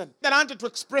of concern that I wanted to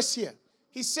express here,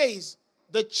 he says,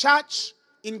 the church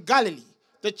in Galilee,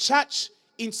 the church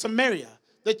in Samaria,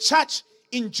 the church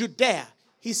in Judea,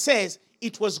 he says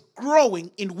it was growing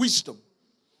in wisdom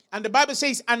And the Bible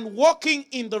says, and walking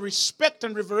in the respect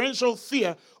and reverential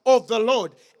fear of the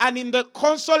Lord, and in the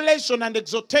consolation and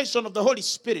exhortation of the Holy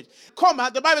Spirit.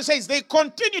 The Bible says they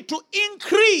continued to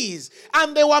increase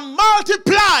and they were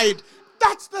multiplied.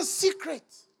 That's the secret.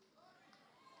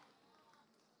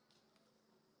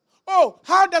 Oh,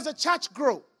 how does a church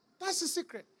grow? That's the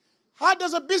secret. How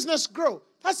does a business grow?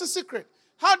 That's the secret.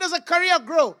 How does a career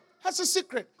grow? That's the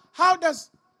secret. How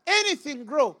does anything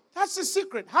grow? That's the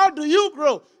secret. How do you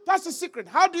grow? That's the secret.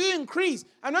 How do you increase?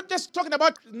 I'm not just talking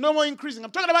about normal increasing.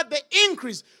 I'm talking about the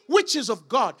increase, which is of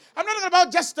God. I'm not talking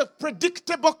about just the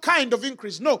predictable kind of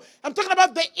increase. No, I'm talking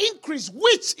about the increase,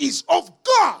 which is of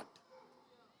God.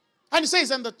 And he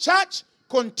says, and the church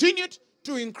continued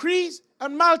to increase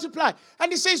and multiply.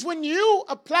 And he says, when you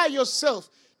apply yourself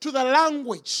to the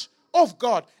language of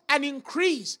God and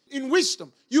increase in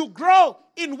wisdom, you grow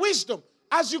in wisdom.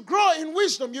 As you grow in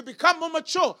wisdom, you become more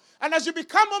mature. And as you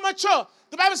become more mature,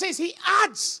 the Bible says he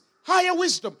adds higher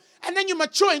wisdom. And then you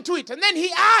mature into it. And then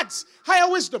he adds higher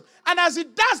wisdom. And as he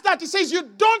does that, he says you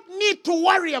don't need to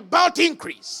worry about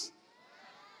increase.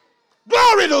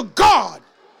 Glory to God.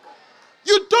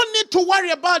 You don't need to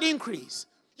worry about increase.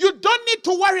 You don't need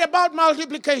to worry about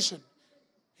multiplication.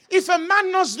 If a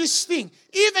man knows this thing,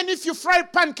 even if you fry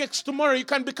pancakes tomorrow, you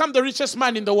can become the richest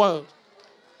man in the world.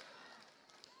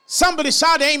 Somebody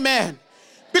shout amen.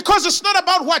 Because it's not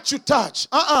about what you touch.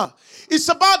 It's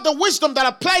about the wisdom that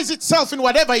applies itself in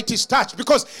whatever it is touched.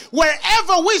 Because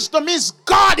wherever wisdom is,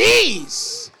 God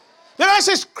is. The Bible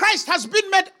says Christ has been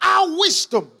made our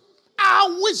wisdom.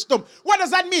 Our wisdom. What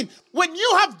does that mean? When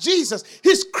you have Jesus,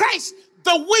 he's Christ,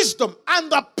 the wisdom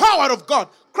and the power of God.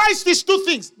 Christ is two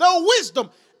things. The wisdom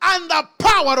and the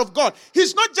power of God.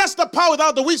 He's not just the power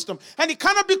without the wisdom. And it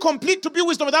cannot be complete to be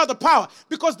wisdom without the power.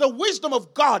 Because the wisdom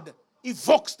of God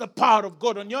evokes the power of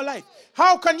God on your life.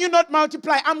 How can you not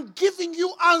multiply? I'm giving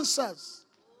you answers.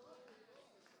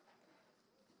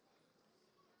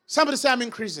 Somebody say, I'm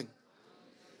increasing.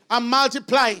 I'm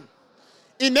multiplying.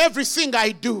 In everything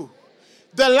I do,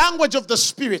 the language of the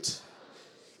Spirit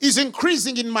is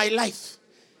increasing in my life.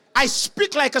 I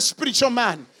speak like a spiritual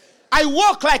man. I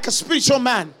walk like a spiritual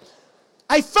man.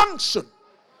 I function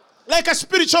like a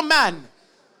spiritual man.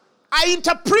 I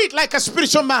interpret like a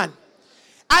spiritual man.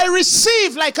 I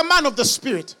receive like a man of the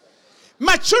Spirit.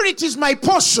 Maturity is my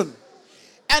portion.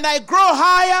 And I grow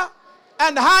higher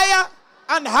and higher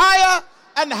and higher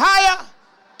and higher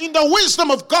in the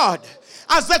wisdom of God.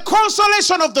 As the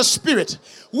consolation of the Spirit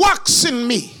works in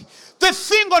me, the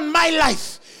thing on my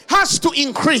life has to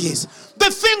increase. The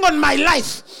thing on my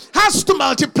life has to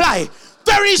multiply.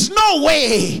 There is no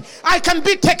way I can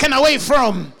be taken away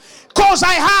from, because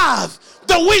I have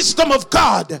the wisdom of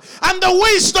God. And the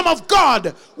wisdom of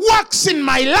God works in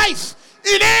my life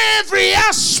in every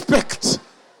aspect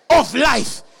of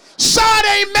life. Shout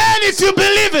amen if you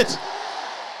believe it.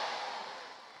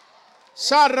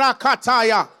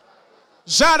 Sarakataya.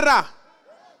 Zara.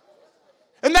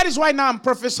 And that is why now I'm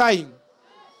prophesying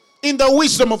in the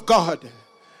wisdom of God.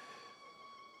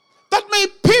 That may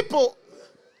people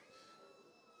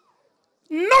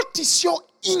notice your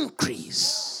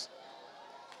increase.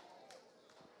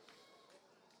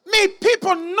 May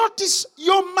people notice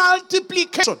your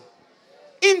multiplication.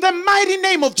 In the mighty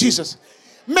name of Jesus.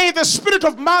 May the spirit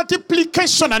of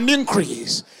multiplication and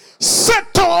increase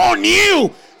settle on you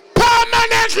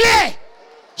permanently.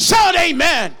 Shout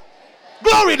amen.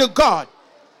 Glory to God.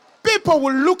 People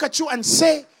will look at you and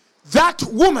say, that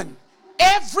woman,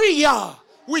 every year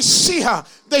we see her,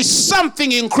 there's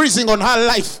something increasing on her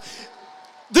life.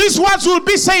 These words will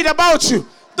be said about you.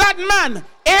 That man,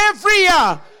 every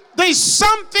year, there's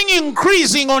something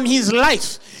increasing on his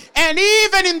life. And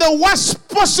even in the worst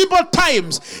possible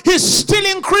times, he's still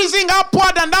increasing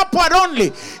upward and upward only.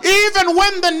 Even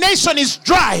when the nation is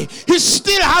dry, he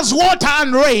still has water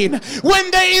and rain. When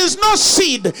there is no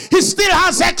seed, he still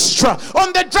has extra.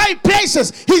 On the dry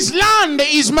places, his land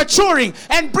is maturing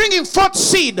and bringing forth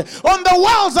seed. On the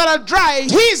wells that are dry,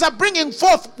 he's bringing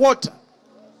forth water.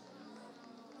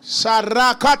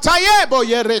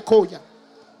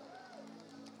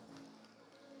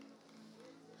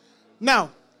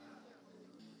 Now,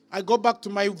 I go back to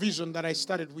my vision that I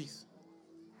started with.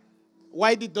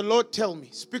 Why did the Lord tell me,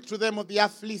 speak to them of the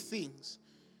earthly things,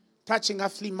 touching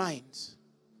earthly minds?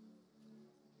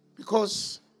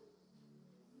 Because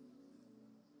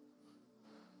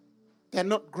they're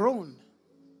not grown.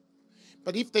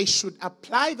 But if they should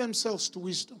apply themselves to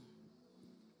wisdom,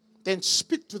 then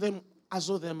speak to them as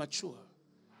though they're mature.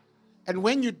 And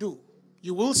when you do,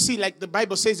 you will see, like the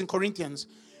Bible says in Corinthians,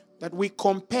 that we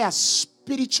compare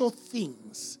spiritual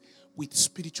things with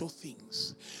spiritual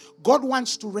things. God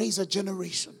wants to raise a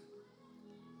generation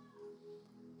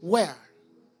where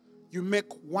you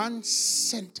make one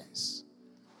sentence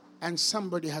and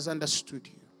somebody has understood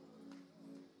you.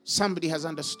 Somebody has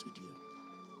understood you.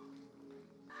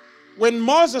 When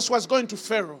Moses was going to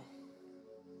Pharaoh,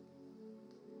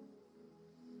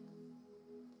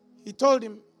 he told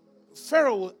him,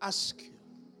 Pharaoh will ask you,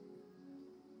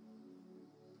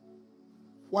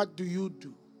 what do you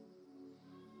do?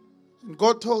 And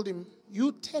God told him,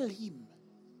 you tell him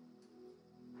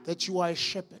that you are a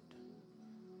shepherd,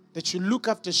 that you look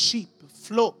after sheep,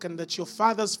 flock, and that your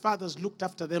fathers' fathers looked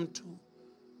after them too.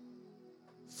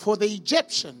 For the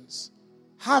Egyptians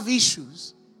have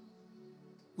issues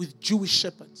with Jewish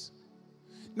shepherds.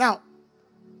 Now,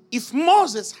 if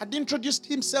Moses had introduced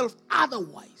himself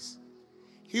otherwise,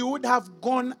 he would have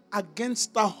gone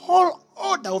against the whole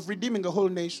order of redeeming a whole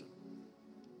nation.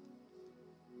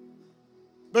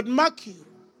 But mark you,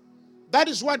 that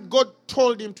is what God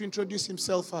told him to introduce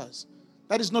himself as.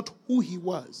 That is not who he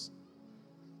was.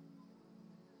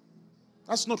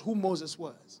 That's not who Moses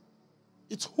was.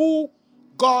 It's who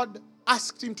God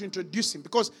asked him to introduce him,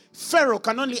 because Pharaoh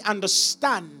can only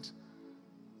understand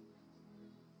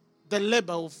the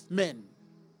labor of men.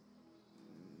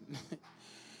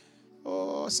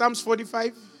 Oh, Psalms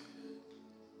 45.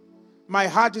 My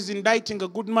heart is inditing a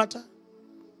good matter.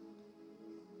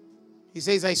 He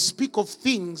says, I speak of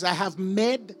things I have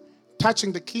made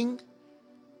touching the king.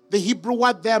 The Hebrew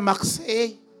word there,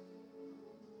 makseh,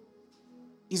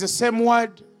 is the same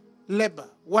word, labor,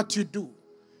 what you do.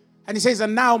 And he says,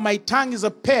 and now my tongue is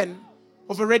a pen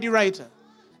of a ready writer,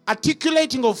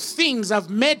 articulating of things I've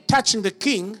made touching the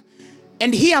king.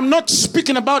 And here I'm not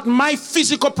speaking about my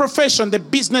physical profession, the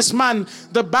businessman,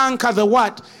 the banker, the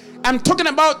what. I'm talking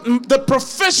about the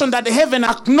profession that heaven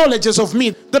acknowledges of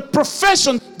me. The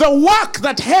profession, the work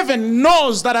that heaven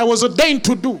knows that I was ordained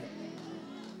to do.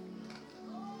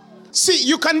 See,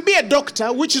 you can be a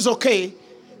doctor, which is okay,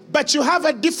 but you have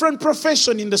a different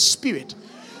profession in the spirit.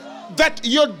 That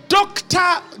your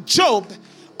doctor job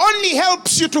only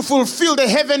helps you to fulfill the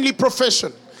heavenly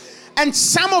profession. And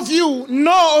some of you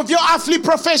know of your earthly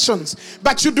professions,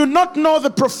 but you do not know the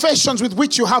professions with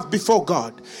which you have before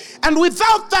God. And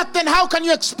without that, then how can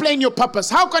you explain your purpose?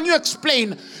 How can you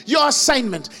explain your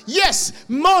assignment? Yes,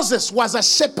 Moses was a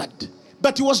shepherd,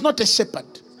 but he was not a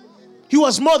shepherd. He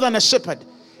was more than a shepherd.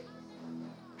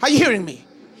 Are you hearing me?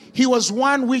 He was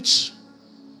one which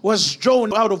was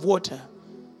drawn out of water,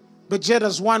 but yet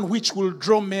as one which will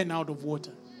draw men out of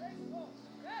water.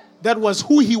 That was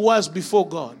who he was before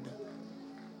God.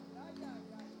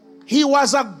 He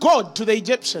was a god to the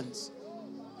Egyptians.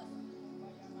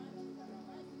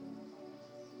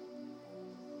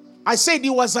 I said he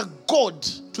was a god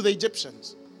to the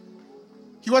Egyptians.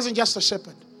 He wasn't just a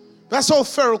shepherd. That's all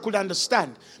Pharaoh could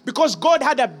understand. Because God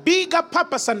had a bigger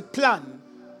purpose and plan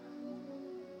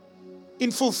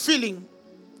in fulfilling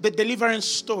the deliverance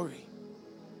story.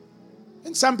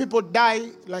 And some people die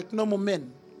like normal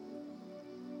men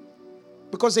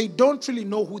because they don't really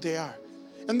know who they are.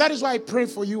 And that is why I pray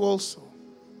for you also,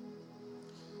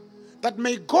 that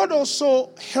may God also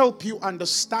help you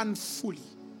understand fully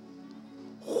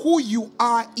who you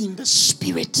are in the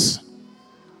spirit.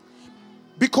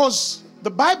 Because the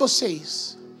Bible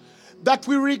says that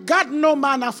we regard no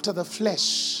man after the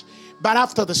flesh, but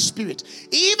after the spirit.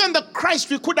 Even the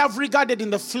Christ we could have regarded in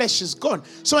the flesh is gone.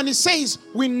 So when he says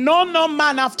we know no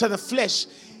man after the flesh,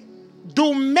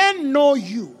 do men know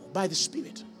you by the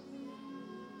spirit?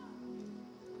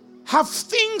 Have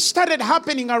things started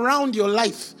happening around your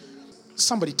life?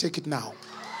 Somebody take it now.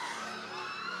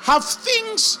 Have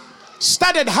things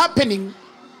started happening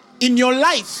in your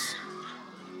life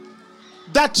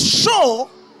that show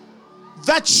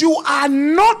that you are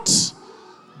not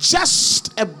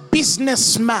just a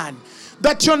businessman,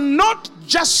 that you're not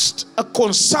just a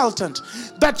consultant,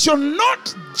 that you're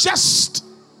not just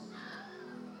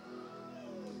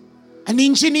an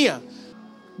engineer,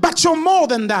 but you're more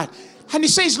than that? And he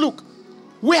says, look,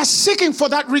 we are seeking for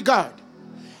that regard.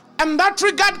 And that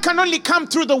regard can only come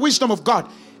through the wisdom of God.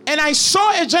 And I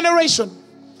saw a generation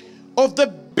of the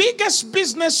biggest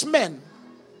businessmen,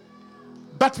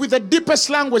 but with the deepest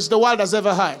language the world has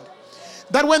ever heard.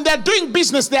 That when they're doing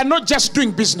business, they are not just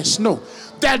doing business. No,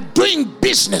 they're doing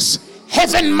business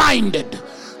heaven-minded.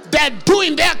 They're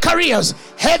doing their careers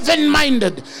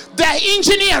heaven-minded. They're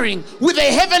engineering with a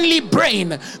heavenly brain.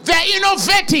 They're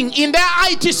innovating in their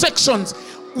IT sections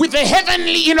with a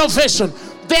heavenly innovation.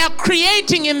 They are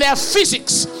creating in their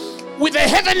physics with a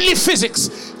heavenly physics.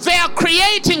 They are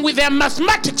creating with their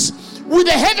mathematics with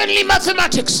a heavenly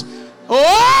mathematics.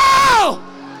 Oh!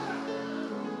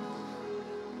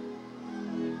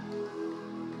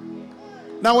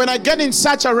 Now when I get in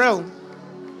such a realm,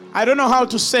 I don't know how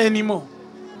to say anymore.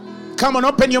 Come on,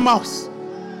 open your mouth.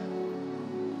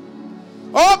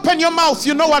 Open your mouth.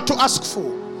 You know what to ask for.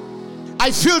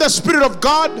 I feel the Spirit of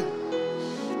God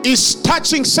is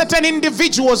touching certain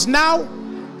individuals now.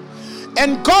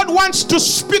 And God wants to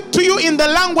speak to you in the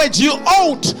language you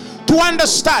ought to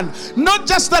understand. Not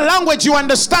just the language you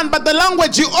understand, but the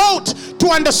language you ought to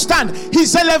understand.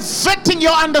 He's elevating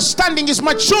your understanding. He's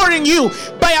maturing you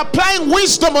by applying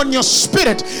wisdom on your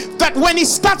spirit, that when he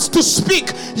starts to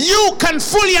speak, you can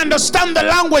fully understand the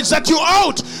language that you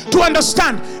ought to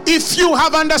understand. If you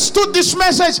have understood this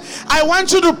message, I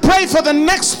want you to pray for the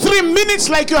next 3 minutes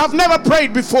like you have never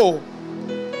prayed before.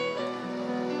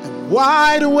 And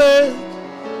wide awake,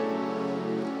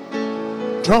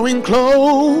 drawing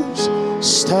close,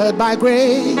 stirred by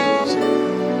grace,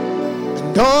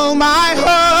 and all my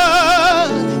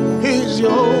heart is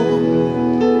yours.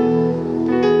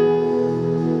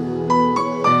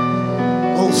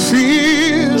 All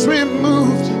fears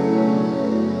removed,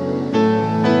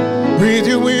 breathe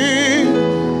you in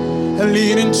and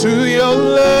lean into your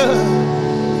love.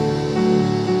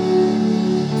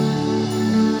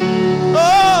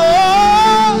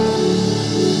 Oh,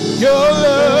 your love.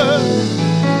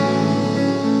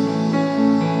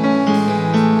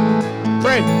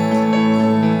 Pray.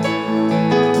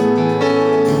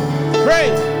 Pray.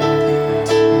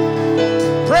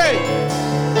 Pray.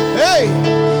 Hey,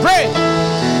 pray.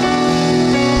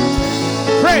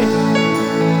 Pray.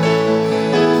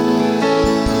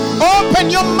 Open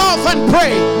your mouth and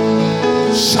pray.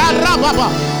 Sharababa.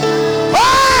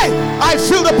 Hey! I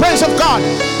feel the presence of God.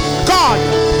 God,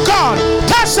 God,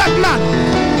 touch that man.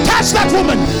 Touch that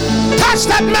woman. Touch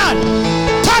that man.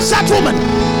 Touch that woman.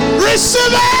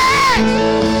 Receive it.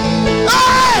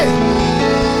 Hey!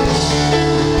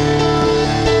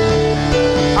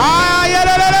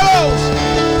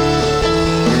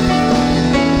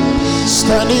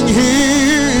 Standing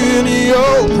here in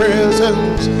your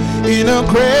presence, in a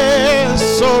grace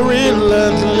so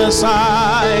relentless,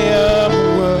 I am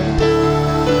won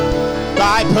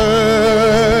by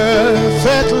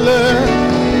perfect love,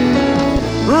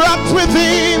 wrapped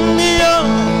within the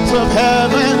arms of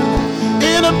heaven,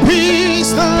 in a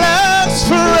peace that lasts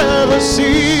forever.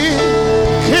 See,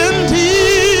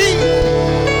 indeed,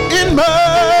 in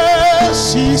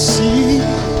mercy, see,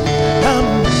 I'm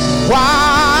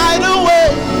wide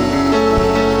awake,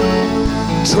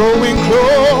 drawing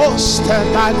close to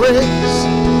thy grace,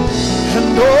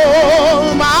 and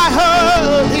all my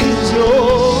heart is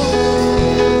yours.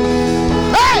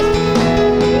 Hey!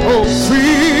 Oh,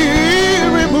 fear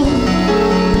removed,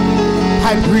 I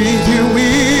breathe you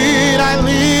in, I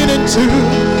lean into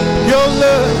your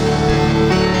love.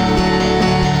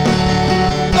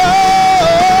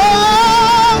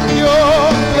 Oh, your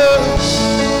love.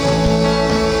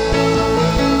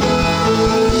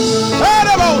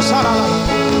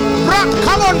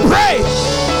 Come on, pray.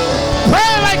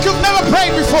 Pray like you've never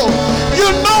prayed before.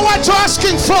 You know what you're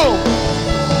asking for.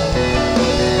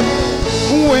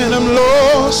 When I'm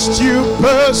lost, you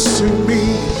pursue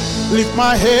me. Lift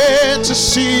my head to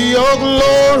see your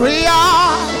glory.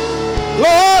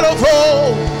 Lord of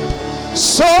all,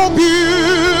 so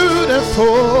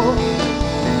beautiful.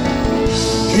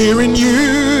 Here in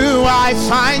you I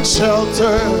find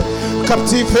shelter,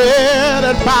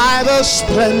 captivated by the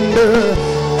splendor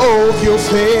of your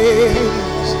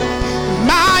face,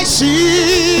 my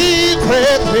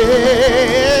secret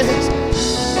place.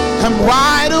 I'm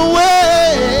wide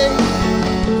awake,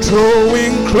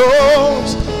 drawing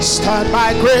close, start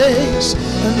by grace,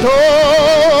 and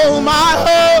all my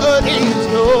heart is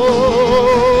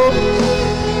yours.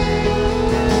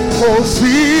 All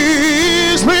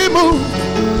fears removed,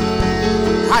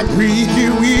 I breathe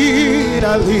you in,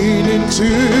 I lean into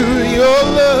your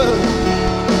love.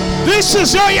 This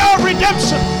is your year of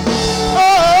redemption.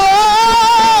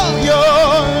 Oh, your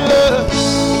love.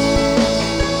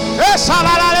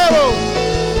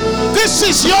 This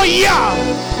is your year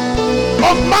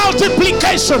of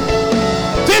multiplication.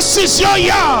 This is your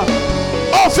year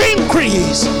of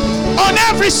increase on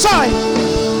every side.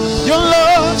 Your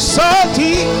love so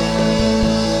deep,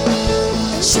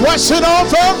 it's washing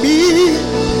over me.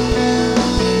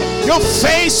 Your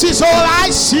face is all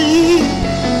I see.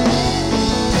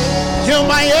 You're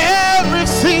my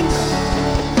everything,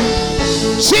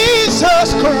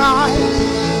 Jesus Christ.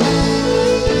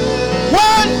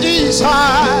 One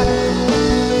desire,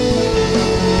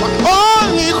 my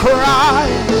only cry,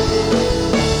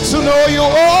 to know you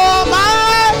all my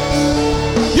life.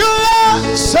 Your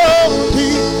love so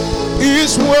deep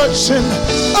is watching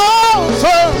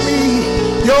over me.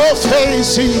 Your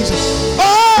face is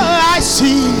all I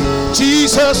see.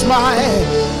 Jesus, my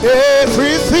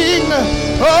everything.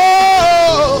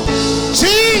 Oh,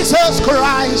 Jesus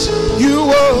Christ, you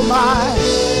were my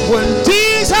one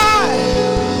desire.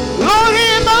 Lord,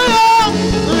 in my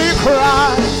lonely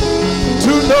cry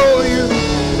to know you.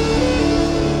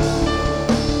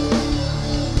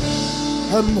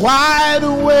 I'm wide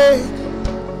awake,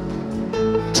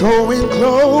 drawing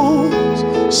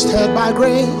close, stepped by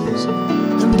grace,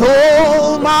 and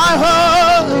all my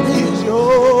heart is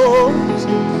yours.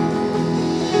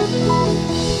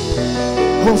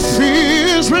 All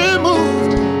fears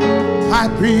removed, I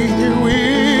breathe you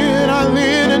in, I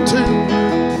lean into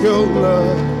your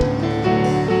love.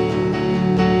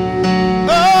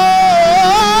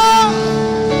 Oh,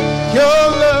 your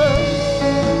love.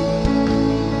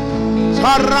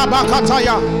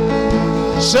 Sarabakataya.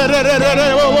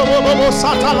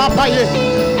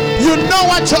 You know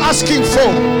what you're asking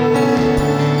for.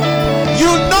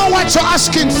 You know what you're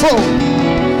asking for.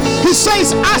 He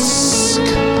says, ask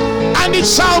and it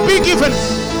shall be given.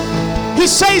 He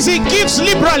says he gives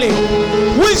liberally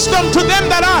wisdom to them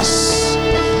that ask.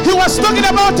 He was talking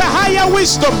about a higher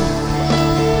wisdom.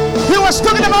 He was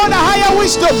talking about a higher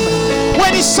wisdom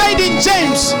when he said in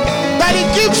James that he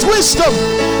gives wisdom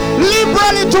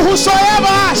liberally to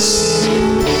whosoever asks.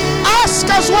 Ask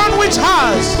as one which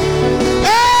has.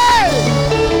 Hey!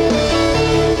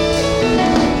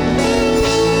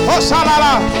 Oh,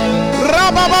 salala.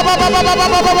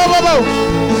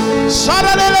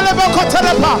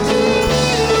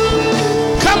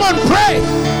 Come on, pray.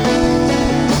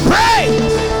 Pray.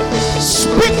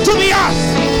 Speak to the earth.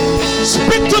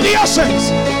 Speak to the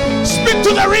oceans. Speak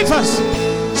to the rivers.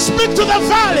 Speak to the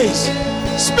valleys.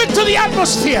 Speak to the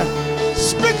atmosphere.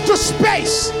 Speak to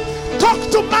space. Talk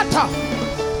to matter.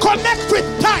 Connect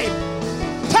with time.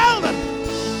 Tell them.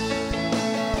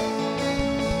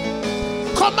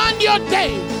 Command your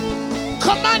day.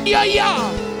 Command your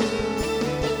year.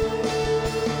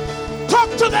 Talk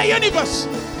to the universe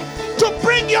to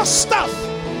bring your stuff,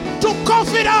 to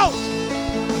cough it out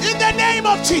in the name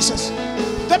of Jesus.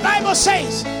 The Bible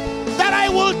says that I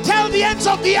will tell the ends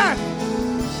of the earth,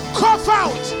 cough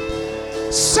out,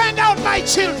 send out my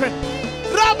children.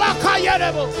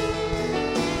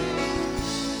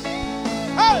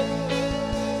 Hey.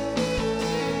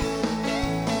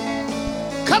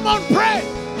 Come on, pray.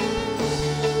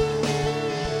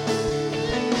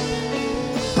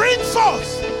 Bring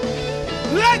forth.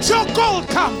 Let your gold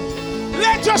come.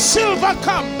 Let your silver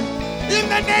come. In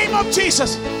the name of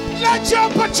Jesus. Let your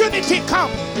opportunity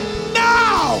come.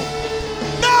 Now.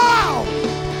 Now.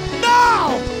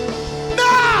 Now.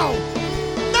 Now.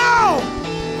 Now.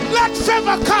 Let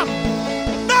favor come.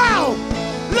 Now.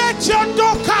 Let your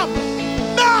door come.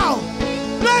 Now.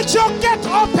 Let your gate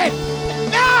open.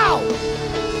 Now.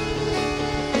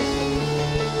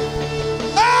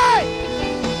 Hey.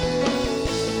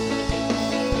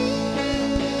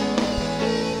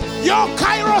 Your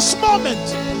Kairos moment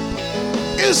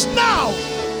is now.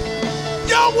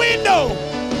 Your window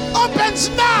opens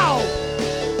now.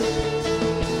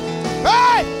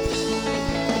 Hey!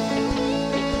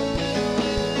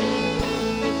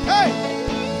 Hey!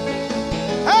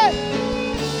 Hey!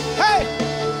 Hey!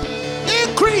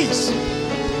 Increase!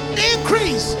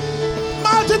 Increase!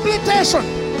 Multiplication!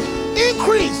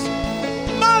 Increase!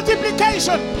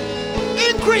 Multiplication!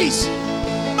 Increase!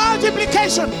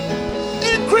 Multiplication!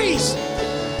 Increase,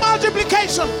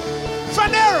 multiplication,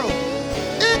 Phaneroo,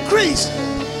 increase,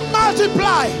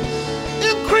 multiply,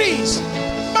 increase,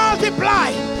 multiply,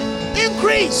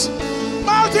 increase,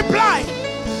 multiply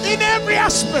in every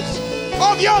aspect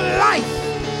of your life.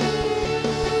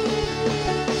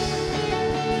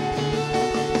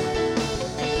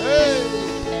 Hey.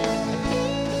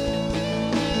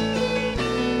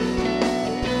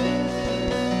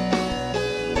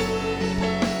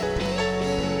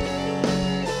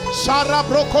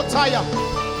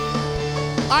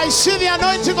 I see the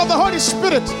anointing of the Holy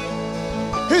Spirit.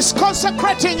 He's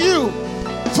consecrating you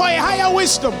for a higher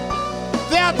wisdom.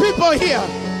 There are people here.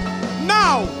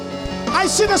 Now, I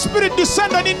see the Spirit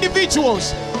descend on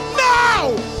individuals.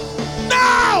 Now!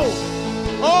 Now!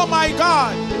 Oh my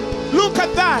God. Look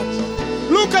at that.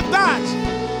 Look at that.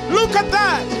 Look at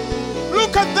that.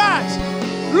 Look at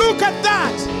that. Look at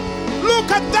that.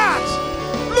 Look at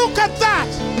that. Look at that.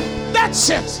 That's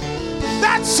it.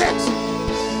 That's it.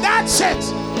 That's it.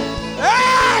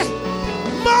 Hey!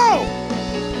 More.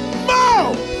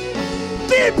 More.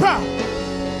 Deeper.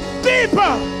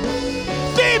 Deeper.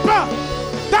 Deeper.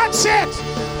 That's it.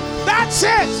 That's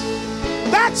it.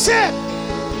 That's it.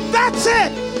 That's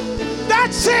it.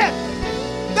 That's it.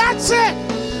 That's it.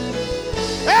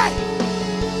 Hey!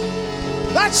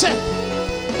 That's it.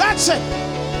 That's it.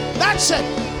 That's it.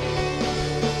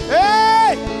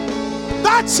 Hey!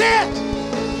 That's it.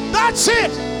 That's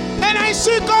it. And I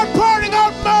see God pouring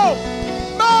out more.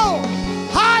 More.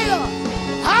 Higher.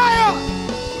 Higher.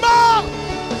 More.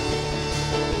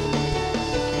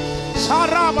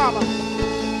 Sarababa.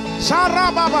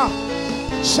 Sarababa.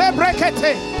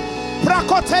 Sebrekete.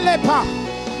 Prakotelepa.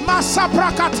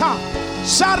 Masabrakata.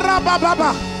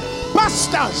 Sarababa.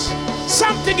 Pastors,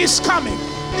 something is coming.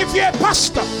 If you're a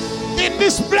pastor in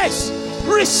this place,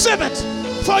 receive it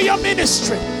for your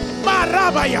ministry.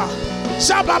 Marabaya.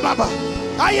 Sabababa.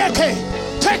 Ayeke.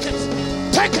 Take it.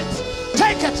 Take it.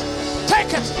 Take it.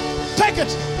 Take it. Take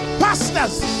it.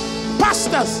 Pastors.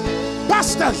 Pastors.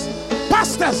 Pastors.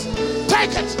 Pastors.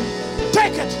 Take it.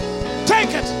 Take it.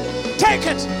 Take it. Take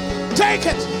it. Take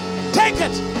it. Take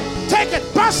it. Take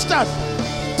it. Pastors.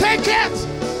 Take it.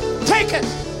 Take it.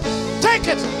 Take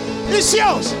it. It's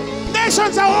yours.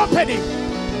 Nations are opening.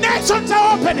 Nations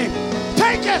are opening.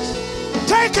 Take it.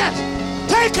 Take it.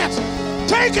 Take it.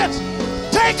 Take it.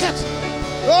 Take it.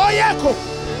 Oh, Yako.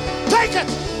 Take it.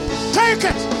 Take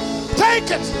it.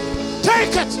 Take it.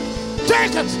 Take it.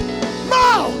 Take it.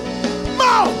 More.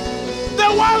 More. The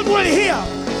world will hear.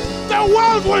 The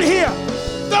world will hear.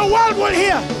 The world will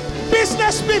hear.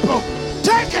 Business people.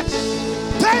 Take it.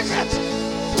 Take it.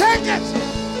 Take it.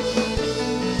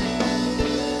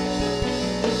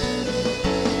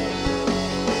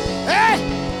 Hey,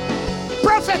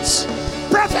 prophets,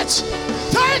 prophets,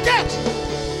 take it,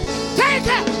 take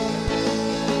it,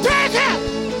 take it.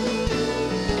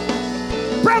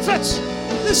 Prophets,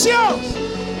 it's yours,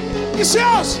 it's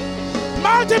yours.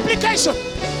 Multiplication,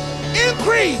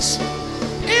 increase,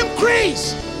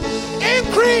 increase,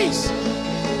 increase.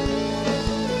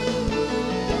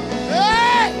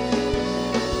 Hey.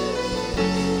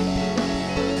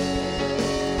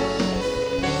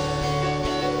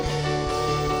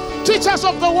 Teachers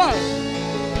of the world,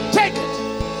 take it.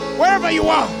 Wherever you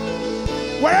are,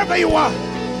 wherever you are,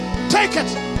 take it.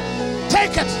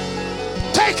 Take it.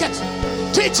 Take it.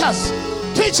 Teachers,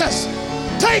 teachers,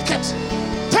 take it.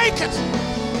 Take it.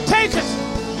 Take it.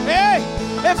 Hey,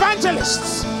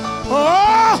 evangelists.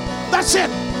 Oh, that's it.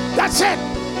 That's it.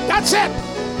 That's it.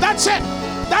 That's it.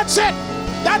 That's it.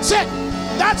 That's it.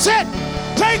 That's it.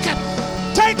 Take it.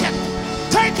 Take it.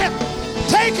 Take it.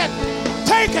 Take it.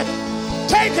 Take it.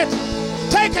 Take it,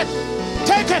 take it,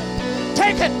 take it,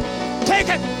 take it, take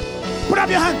it. Put up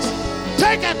your hands.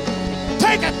 Take it,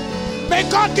 take it. May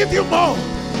God give you more.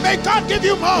 May God give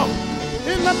you more.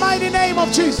 In the mighty name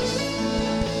of Jesus.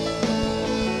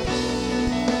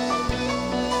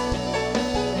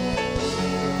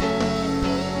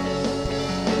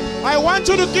 I want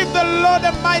you to give the Lord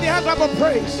a mighty hand clap of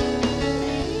praise.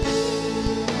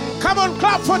 Come on,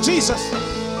 clap for Jesus.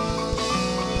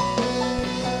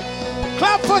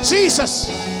 Clap for Jesus.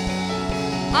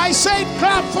 I said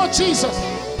clap for Jesus.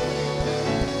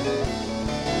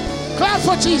 Clap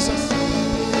for Jesus.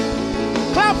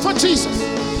 Clap for Jesus.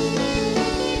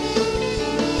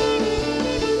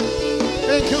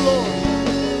 Thank you, Lord.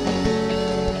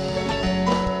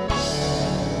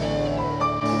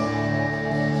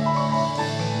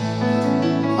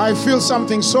 I feel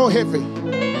something so heavy.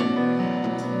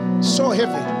 So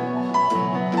heavy.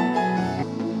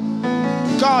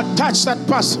 God, touch that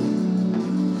person.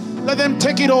 Let them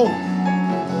take it all.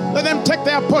 Let them take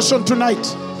their portion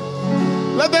tonight.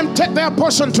 Let them take their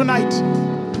portion tonight.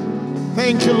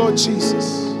 Thank you, Lord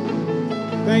Jesus.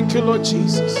 Thank you, Lord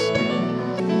Jesus.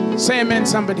 Say amen,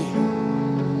 somebody.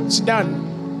 It's done.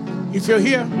 If you're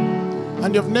here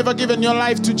and you've never given your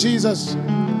life to Jesus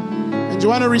and you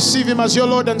want to receive him as your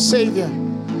Lord and Savior,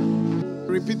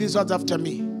 repeat these words after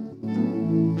me.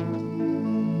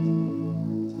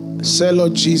 Say,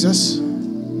 Lord Jesus,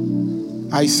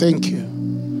 I thank you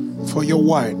for your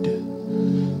word.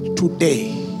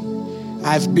 Today,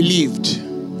 I've believed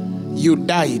you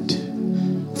died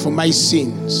for my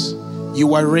sins. You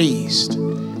were raised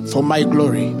for my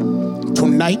glory.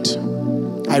 Tonight,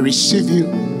 I receive you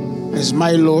as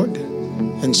my Lord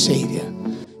and Savior.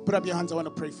 Put up your hands. I want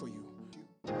to pray for you.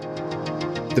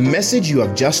 The message you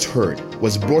have just heard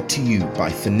was brought to you by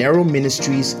Phaneroo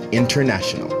Ministries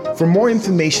International. For more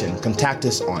information, contact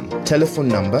us on telephone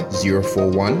number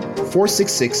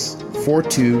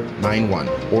 041-466-4291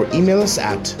 or email us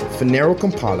at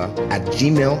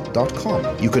phanerokampala@gmail.com.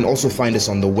 You can also find us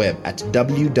on the web at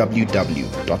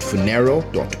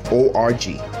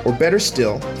www.phaneroo.org. Or better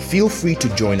still, feel free to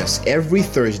join us every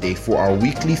Thursday for our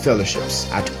weekly fellowships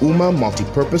at Uma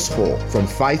Multipurpose Hall from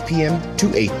 5 p.m.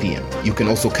 to 8 p.m. You can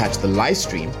also catch the live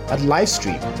stream at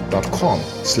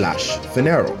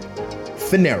livestream.com/Phaneroo.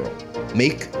 Phaneroo,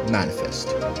 make manifest.